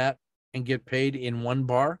play that and get paid in one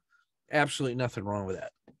bar. Absolutely nothing wrong with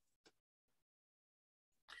that.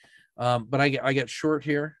 But I get short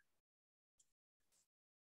here.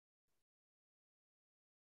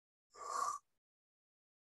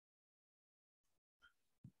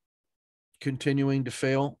 Continuing to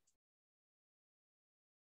fail.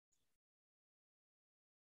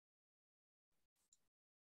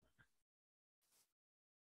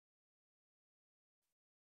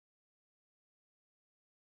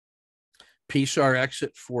 PSAR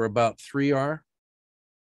exit for about 3R.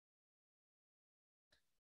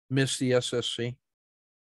 Missed the SSC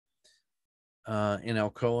in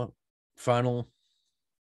Alcoa. Final.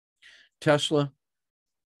 Tesla.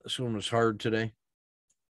 This one was hard today.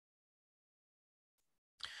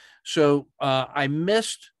 So I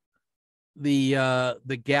missed the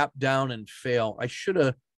gap down and fail. I should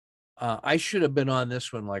have been on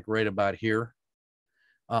this one like right about here.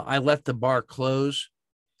 I let the bar close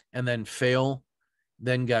and then fail,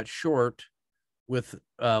 then got short with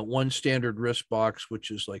one standard risk box,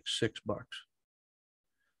 which is like $6.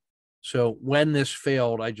 So when this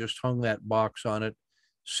failed, I just hung that box on it,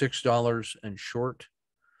 $6 and short.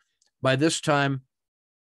 By this time,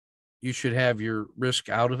 you should have your risk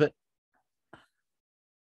out of it.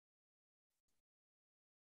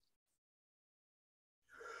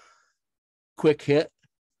 Quick hit.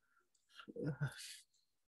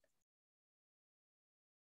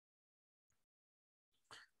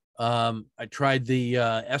 I tried the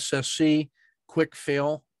SSC, quick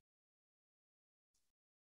fail.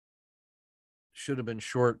 Should have been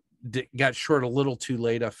short. Got short a little too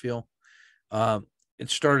late, I feel. It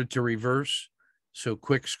started to reverse, so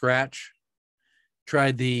quick scratch.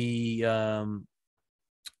 Tried the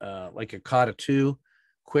like a Kata 2,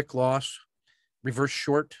 quick loss, reverse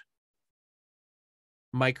short,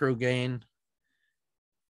 micro gain,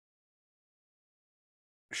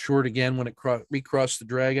 short again when it recrossed the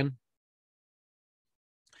dragon,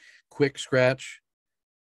 quick scratch.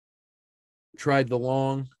 Tried the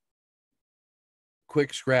long,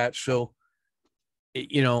 quick scratch. So,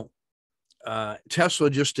 Tesla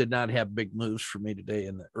just did not have big moves for me today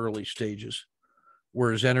in the early stages,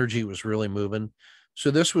 whereas energy was really moving.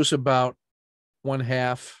 So this was about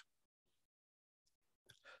 1/2.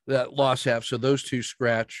 That loss half. So those two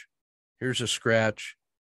scratch. Here's a scratch.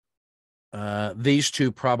 These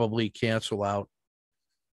two probably cancel out.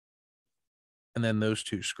 And then those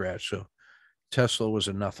two scratch. So Tesla was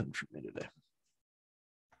a nothing for me today.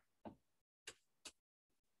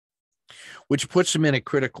 Which puts them in a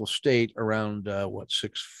critical state around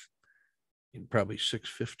probably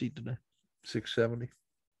 650 today, 670.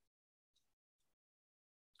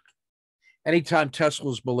 Anytime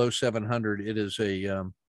Tesla's below 700, it is a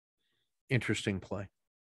interesting play.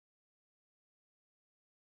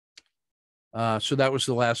 So that was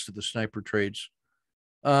the last of the sniper trades.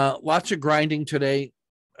 Lots of grinding today.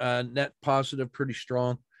 net positive, pretty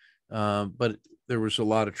strong, but there was a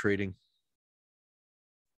lot of trading.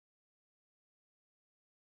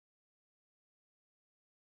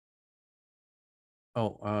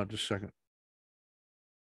 Oh, just a second.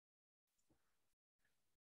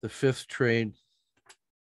 The fifth trade.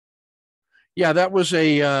 Yeah, that was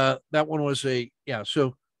that one was yeah.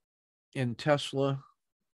 So in Tesla,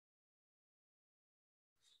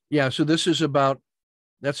 yeah. So this is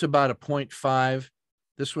that's about a 0.5.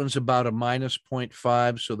 This one's about a minus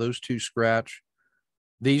 0.5. So those two scratch.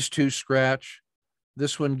 These two scratch.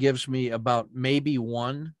 This one gives me about maybe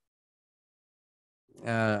 1.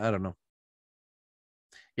 I don't know.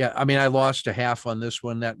 Yeah, I mean, I lost a half on this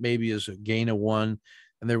one. That maybe is a gain of 1,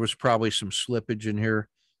 and there was probably some slippage in here.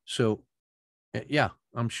 So, yeah,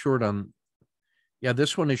 I'm short on. Yeah,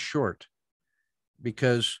 this one is short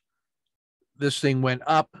because this thing went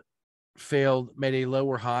up, failed, made a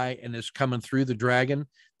lower high, and is coming through the dragon.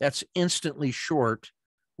 That's instantly short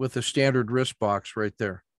with a standard risk box right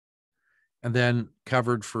there, and then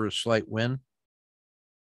covered for a slight win.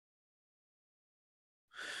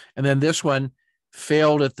 And then this one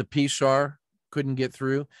failed at the PSAR, couldn't get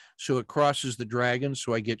through. So it crosses the dragon.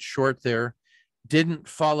 So I get short there. Didn't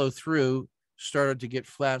follow through, started to get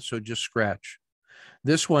flat. So just scratch.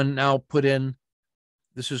 This one now put in,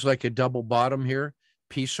 this is like a double bottom here.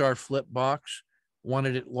 PSAR flip box,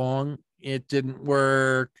 wanted it long. It didn't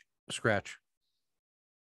work. Scratch.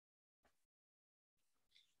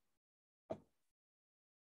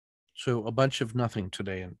 So a bunch of nothing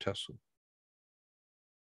today in Tesla.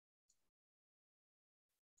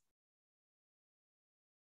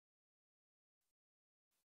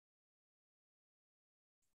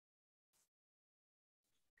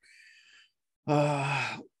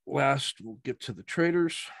 Last, we'll get to the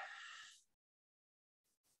traders.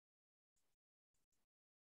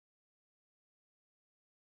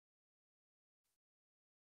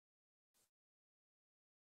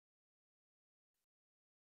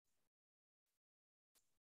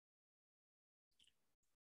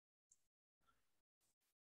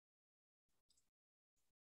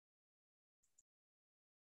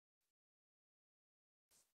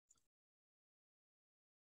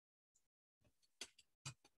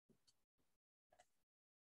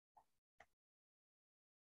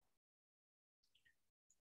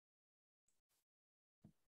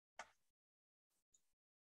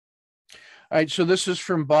 All right, so this is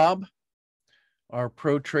from Bob, our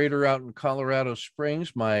pro trader out in Colorado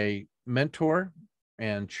Springs, my mentor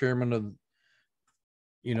and chairman of,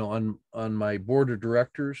 on my board of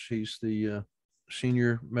directors. He's the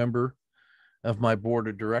senior member of my board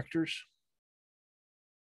of directors.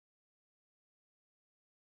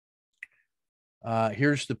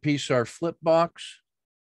 Here's the PSAR flip box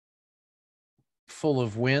full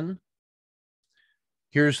of win.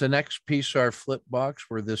 Here's the next PSAR flip box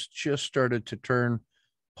where this just started to turn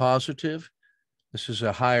positive. This is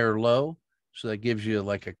a higher low. So that gives you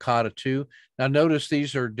like a COTA 2. Now notice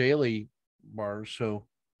these are daily bars. So,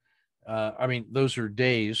 I mean, those are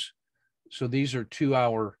days. So these are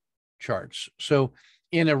 2-hour charts. So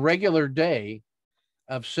in a regular day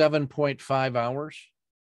of 7.5 hours,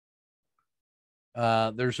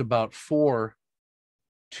 there's about 4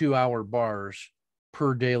 2-hour bars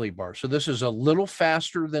per daily bar. So this is a little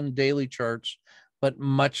faster than daily charts, but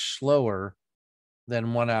much slower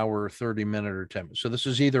than 1 hour, 30-minute, or 10 minutes. So this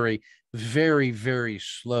is either a very, very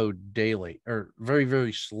slow daily or very,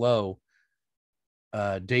 very slow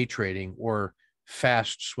day trading or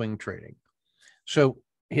fast swing trading. So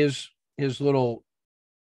his little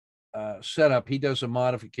setup, he does a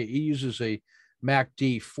modification. He uses a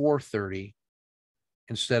MACD 430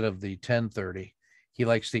 instead of the 1030. He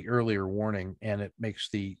likes the earlier warning, and it makes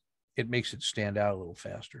it stand out a little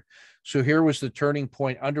faster. So here was the turning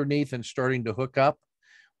point underneath and starting to hook up,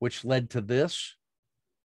 which led to this.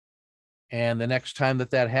 And the next time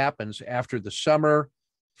that happens, after the summer,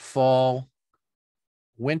 fall,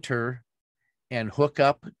 winter, and hook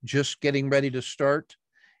up, just getting ready to start,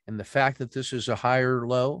 and the fact that this is a higher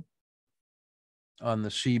low on the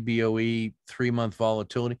CBOE 3-month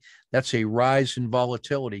volatility, that's a rise in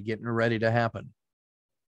volatility getting ready to happen.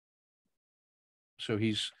 So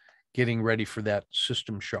he's getting ready for that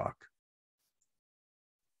system shock.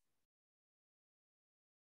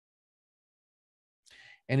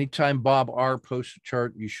 Anytime Bob R posts a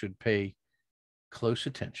chart, you should pay close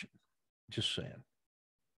attention. Just saying.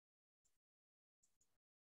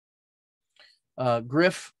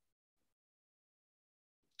 Griff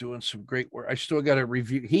doing some great work. I still got to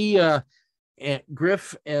review.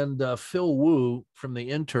 Griff and Phil Wu from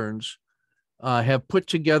the interns have put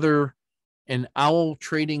together an owl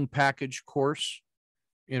trading package course.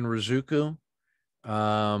 in Rizuku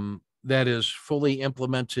that is fully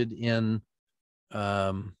implemented in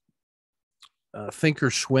Thinkorswim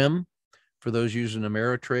for those using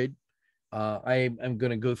Ameritrade. I am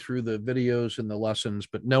going to go through the videos and the lessons,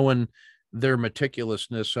 but knowing their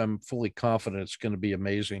meticulousness, I'm fully confident it's going to be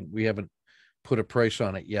amazing. We haven't put a price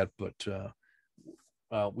on it yet, but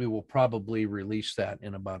we will probably release that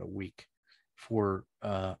in about a week for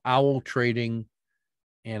owl trading,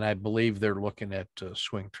 and I believe they're looking at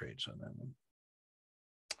swing trades on that one.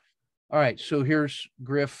 All right, so here's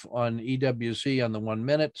Griff on EWZ on the 1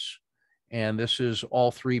 minutes, and this is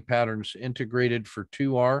all three patterns integrated for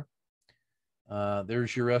 2R.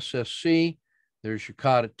 There's your SSC, there's your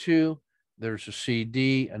Kata 2, there's a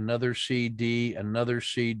CD, another CD, another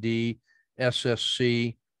CD,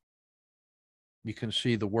 SSC. You can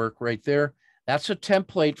see the work right there. That's a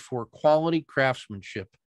template for quality craftsmanship.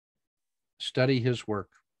 Study his work.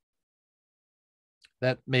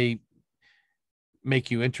 That may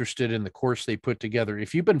make you interested in the course they put together.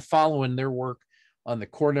 If you've been following their work on the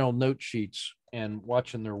Cornell note sheets and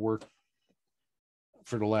watching their work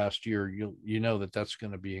for the last year, you know that that's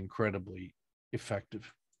going to be incredibly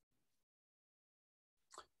effective.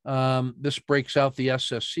 This breaks out the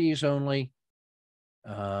SSCs only.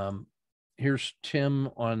 Here's Tim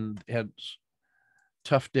had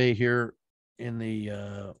tough day here in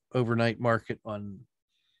the overnight market on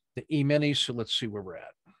the E-minis. So let's see where we're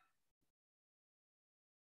at.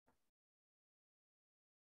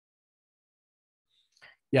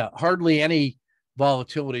 Yeah, hardly any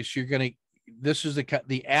volatility. So you're going to, this is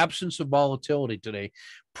the absence of volatility today,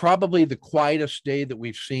 probably the quietest day that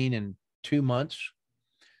we've seen in 2 months.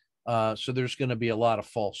 So there's going to be a lot of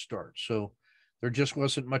false starts. So there just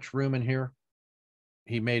wasn't much room in here.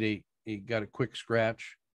 He got a quick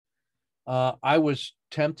scratch. I was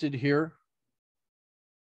tempted here.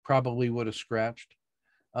 Probably would have scratched.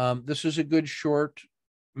 This is a good short.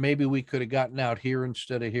 Maybe we could have gotten out here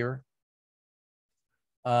instead of here.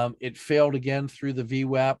 It failed again through the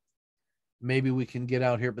VWAP. Maybe we can get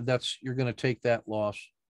out here, but you're going to take that loss.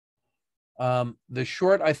 The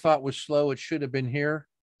short I thought was slow. It should have been here.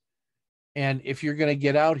 And if you're going to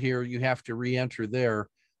get out here, you have to re-enter there.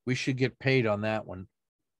 We should get paid on that one.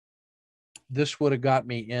 This would have got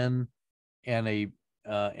me in and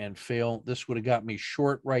fail. This would have got me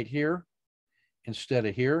short right here instead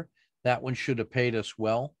of here. That one should have paid us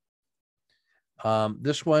well.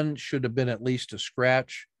 This one should have been at least a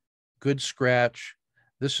scratch. Good scratch.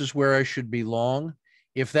 This is where I should be long.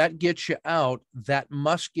 If that gets you out, that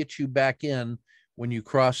must get you back in when you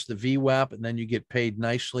cross the VWAP, and then you get paid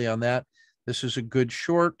nicely on that. This is a good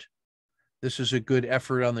short. This is a good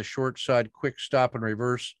effort on the short side. Quick stop and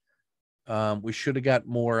reverse. We should have got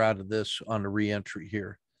more out of this on the re-entry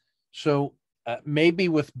here. So maybe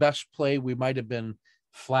with best play, we might have been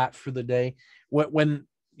flat for the day. When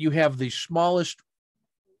you have the smallest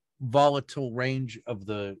volatile range of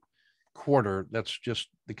the quarter, that's just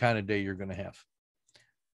the kind of day you're going to have.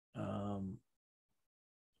 Let's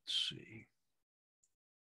see.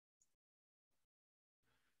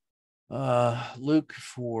 Luke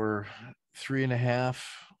for 3.5.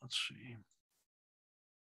 Let's see.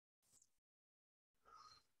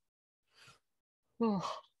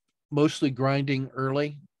 Mostly grinding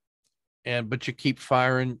early, but you keep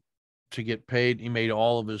firing to get paid. He made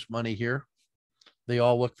all of his money here. They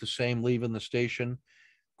all look the same leaving the station.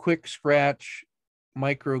 Quick scratch,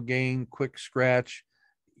 micro gain, quick scratch.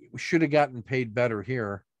 We should have gotten paid better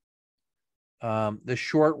here. The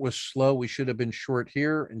short was slow. We should have been short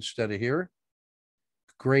here instead of here.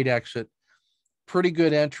 Great exit. Pretty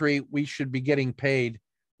good entry. We should be getting paid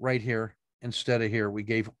right here instead of here. We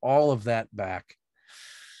gave all of that back.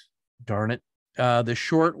 Darn it. The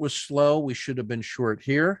short was slow. We should have been short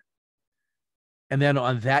here. And then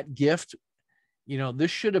on that gift,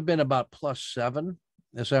 this should have been about +7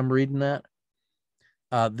 as I'm reading that.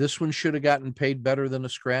 This one should have gotten paid better than a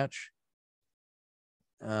scratch.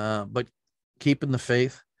 But keeping the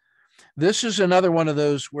faith. This is another one of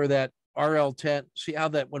those where that RL10, see how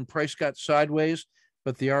that when price got sideways,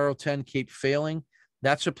 but the RL10 keep failing.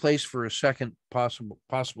 That's a place for a second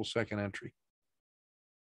possible second entry.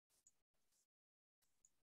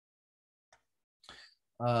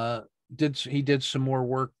 He did some more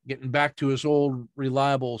work getting back to his old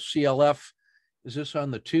reliable CLF. Is this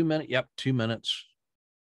on the 2 minute? Yep, 2 minutes.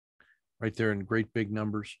 Right there in great big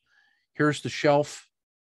numbers. Here's the shelf.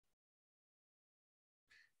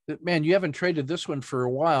 Man, you haven't traded this one for a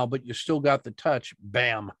while, but you still got the touch.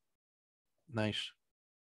 Bam. Nice.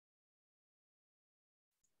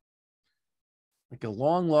 Like a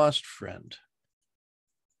long lost friend.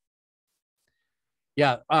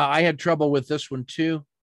 Yeah, I had trouble with this one too.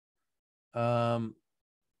 Jack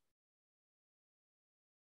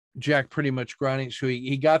pretty much grinding. So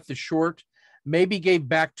he got the short, maybe gave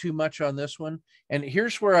back too much on this one. And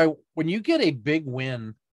here's where when you get a big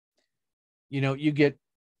win, you get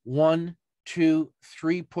 1, 2,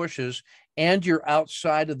 3 pushes and you're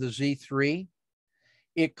outside of the Z3.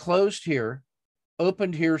 It closed here,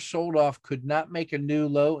 opened here, sold off, could not make a new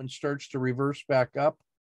low and starts to reverse back up.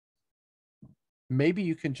 Maybe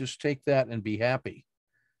you can just take that and be happy.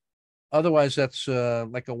 Otherwise, that's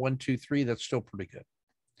like a 1, 2, 3. That's still pretty good.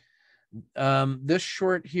 This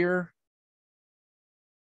short here,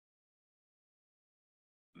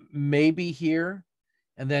 maybe here,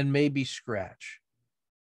 and then maybe scratch.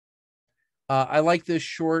 I like this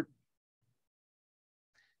short.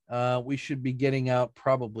 We should be getting out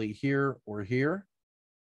probably here or here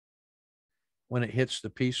when it hits the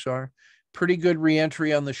PSAR. Pretty good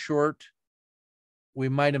reentry on the short. We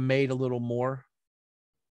might have made a little more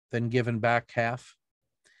than given back half.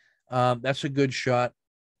 That's a good shot.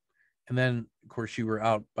 And then, of course, you were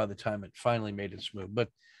out by the time it finally made its move. But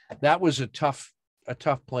that was a tough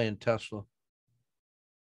play in Tesla.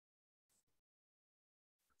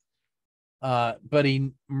 But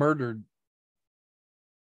he murdered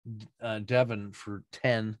Devin for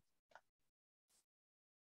 10.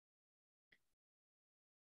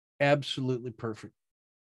 Absolutely perfect.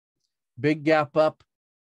 Big gap up,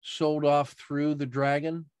 sold off through the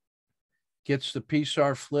dragon, gets the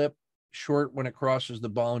PSAR flip, short when it crosses the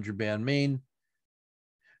Bollinger Band mean.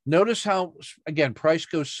 Notice how, again, price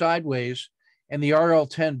goes sideways and the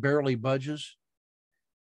RL10 barely budges.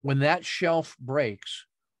 When that shelf breaks,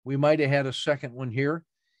 we might have had a second one here.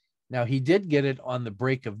 Now, he did get it on the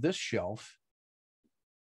break of this shelf.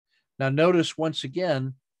 Now, notice once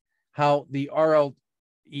again how the RL,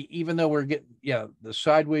 even though we're getting, the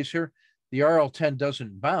sideways here, the RL10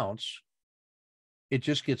 doesn't bounce. It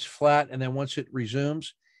just gets flat. And then once it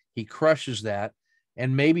resumes, he crushes that.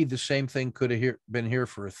 And maybe the same thing could have been here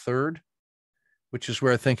for a third, which is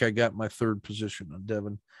where I think I got my third position on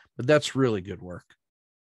Devin. But that's really good work,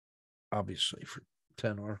 obviously, for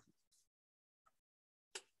 10R.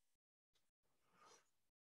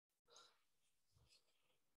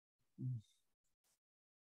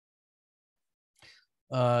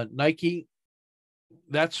 Nike,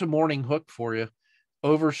 that's a morning hook for you.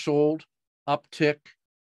 Oversold, uptick,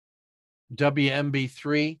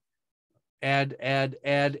 WMB3, add,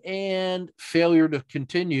 and failure to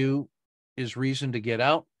continue is reason to get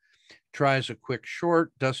out. Tries a quick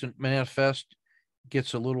short, doesn't manifest,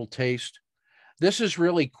 gets a little taste. This is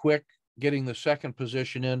really quick getting the second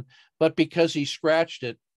position in, but because he scratched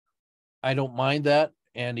it, I don't mind that.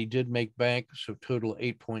 And he did make bank, so total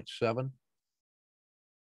 8.7.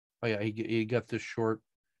 Oh yeah, he got this short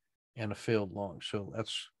and a failed long. So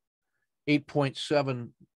that's 8.7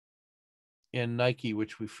 in Nike,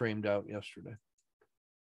 which we framed out yesterday.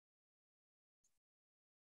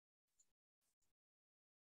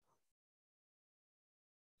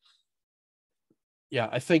 Yeah,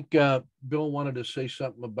 I think Bill wanted to say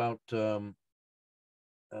something about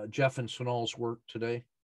Jeff and Sonal's work today.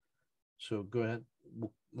 So go ahead.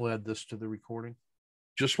 We'll add this to the recording.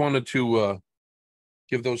 Just wanted to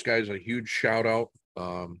give those guys a huge shout out.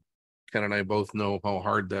 Ken and I both know how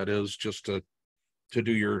hard that is just to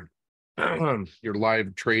do your your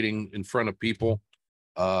live trading in front of people.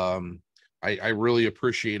 I really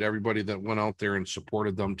appreciate everybody that went out there and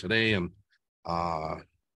supported them today, and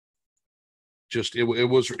just it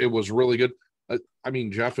was really good. I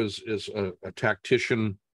mean, Jeff is a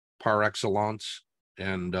tactician par excellence,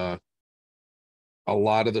 and a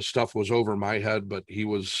lot of the stuff was over my head, but he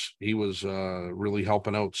was really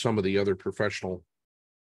helping out some of the other professional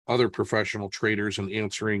traders and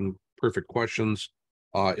answering perfect questions.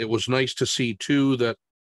 It was nice to see too that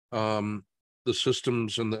the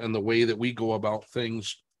systems and the way that we go about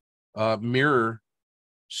things mirror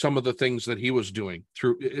some of the things that he was doing.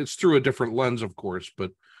 Through a different lens, of course,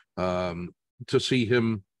 but to see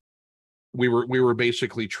him, we were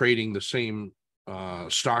basically trading the same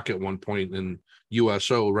stock at one point in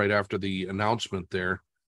USO right after the announcement there.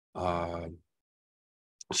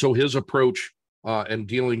 So his approach and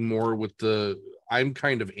dealing more with I'm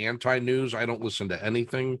kind of anti-news. I don't listen to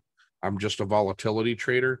anything. I'm just a volatility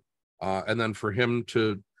trader. And then for him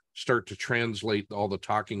to start to translate all the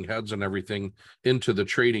talking heads and everything into the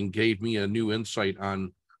trading gave me a new insight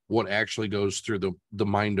on what actually goes through the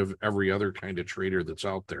mind of every other kind of trader that's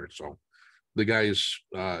out there. So the guys,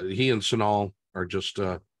 he and Sonal are just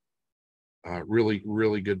really,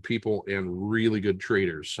 really good people and really good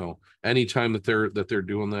traders. So anytime that they're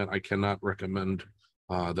doing that, I cannot recommend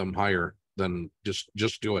them higher than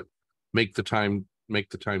just do it. Make the time, make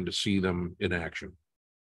the time to see them in action.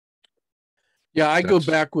 Yeah, I go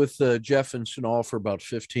back with Jeff and Sunal for about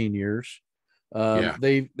 15 years. Yeah.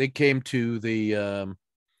 They came to the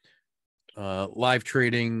live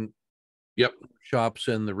trading Yep. shops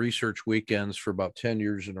and the research weekends for about 10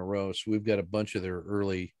 years in a row. So we've got a bunch of their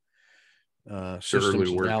early systems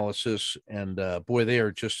analysis, and boy, they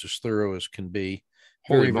are just as thorough as can be.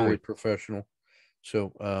 Very professional.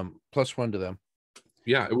 So +1 to them.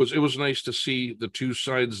 Yeah, it was nice to see the two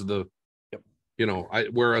sides of the, you know,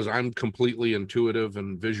 whereas I'm completely intuitive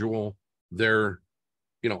and visual, they're,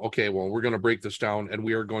 you know, okay, well, we're going to break this down and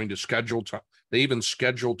we are going to schedule time. They even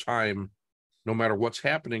schedule time, no matter what's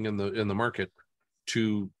happening in the market,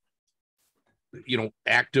 to, you know,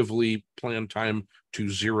 actively plan time to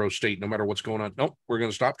zero state, no matter what's going on. Nope, we're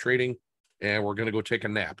going to stop trading and we're going to go take a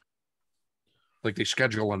nap. Like they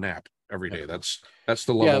schedule a nap every day. That's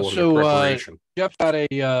the level of the preparation. Jeff's got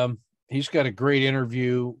he's got a great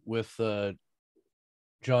interview with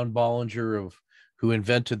John Bollinger, who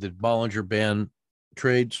invented the Bollinger Band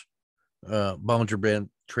trades, Bollinger Band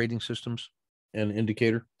trading systems and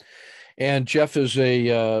indicator. And Jeff is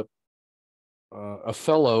a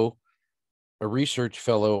fellow, a research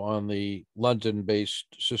fellow on the London-based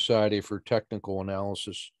Society for Technical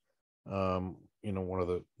Analysis. You know, one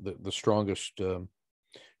of the strongest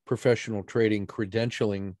professional trading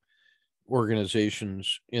credentialing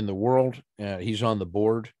organizations in the world. He's on the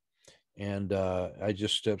board, and I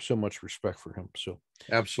just have so much respect for him. So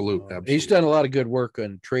absolutely. He's done a lot of good work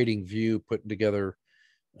on Trading View, putting together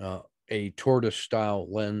a tortoise style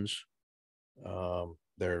lens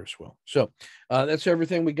there as well. So that's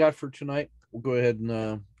everything we got for tonight. We'll go ahead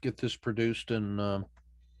and get this produced, and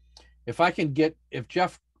if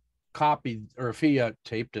Jeff copied, or if he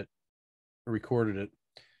taped it, recorded it,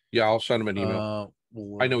 yeah, I'll send him an email.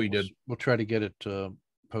 I know he did. We'll try to get it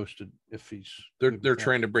posted if he's. They're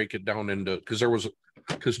trying to break it down into,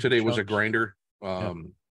 because today was a grinder.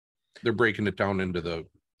 They're breaking it down into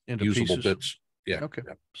usable pieces. bits. Yeah. Okay.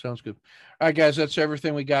 Yeah. Sounds good. All right, guys, that's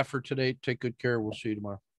everything we got for today. Take good care. We'll see you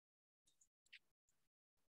tomorrow.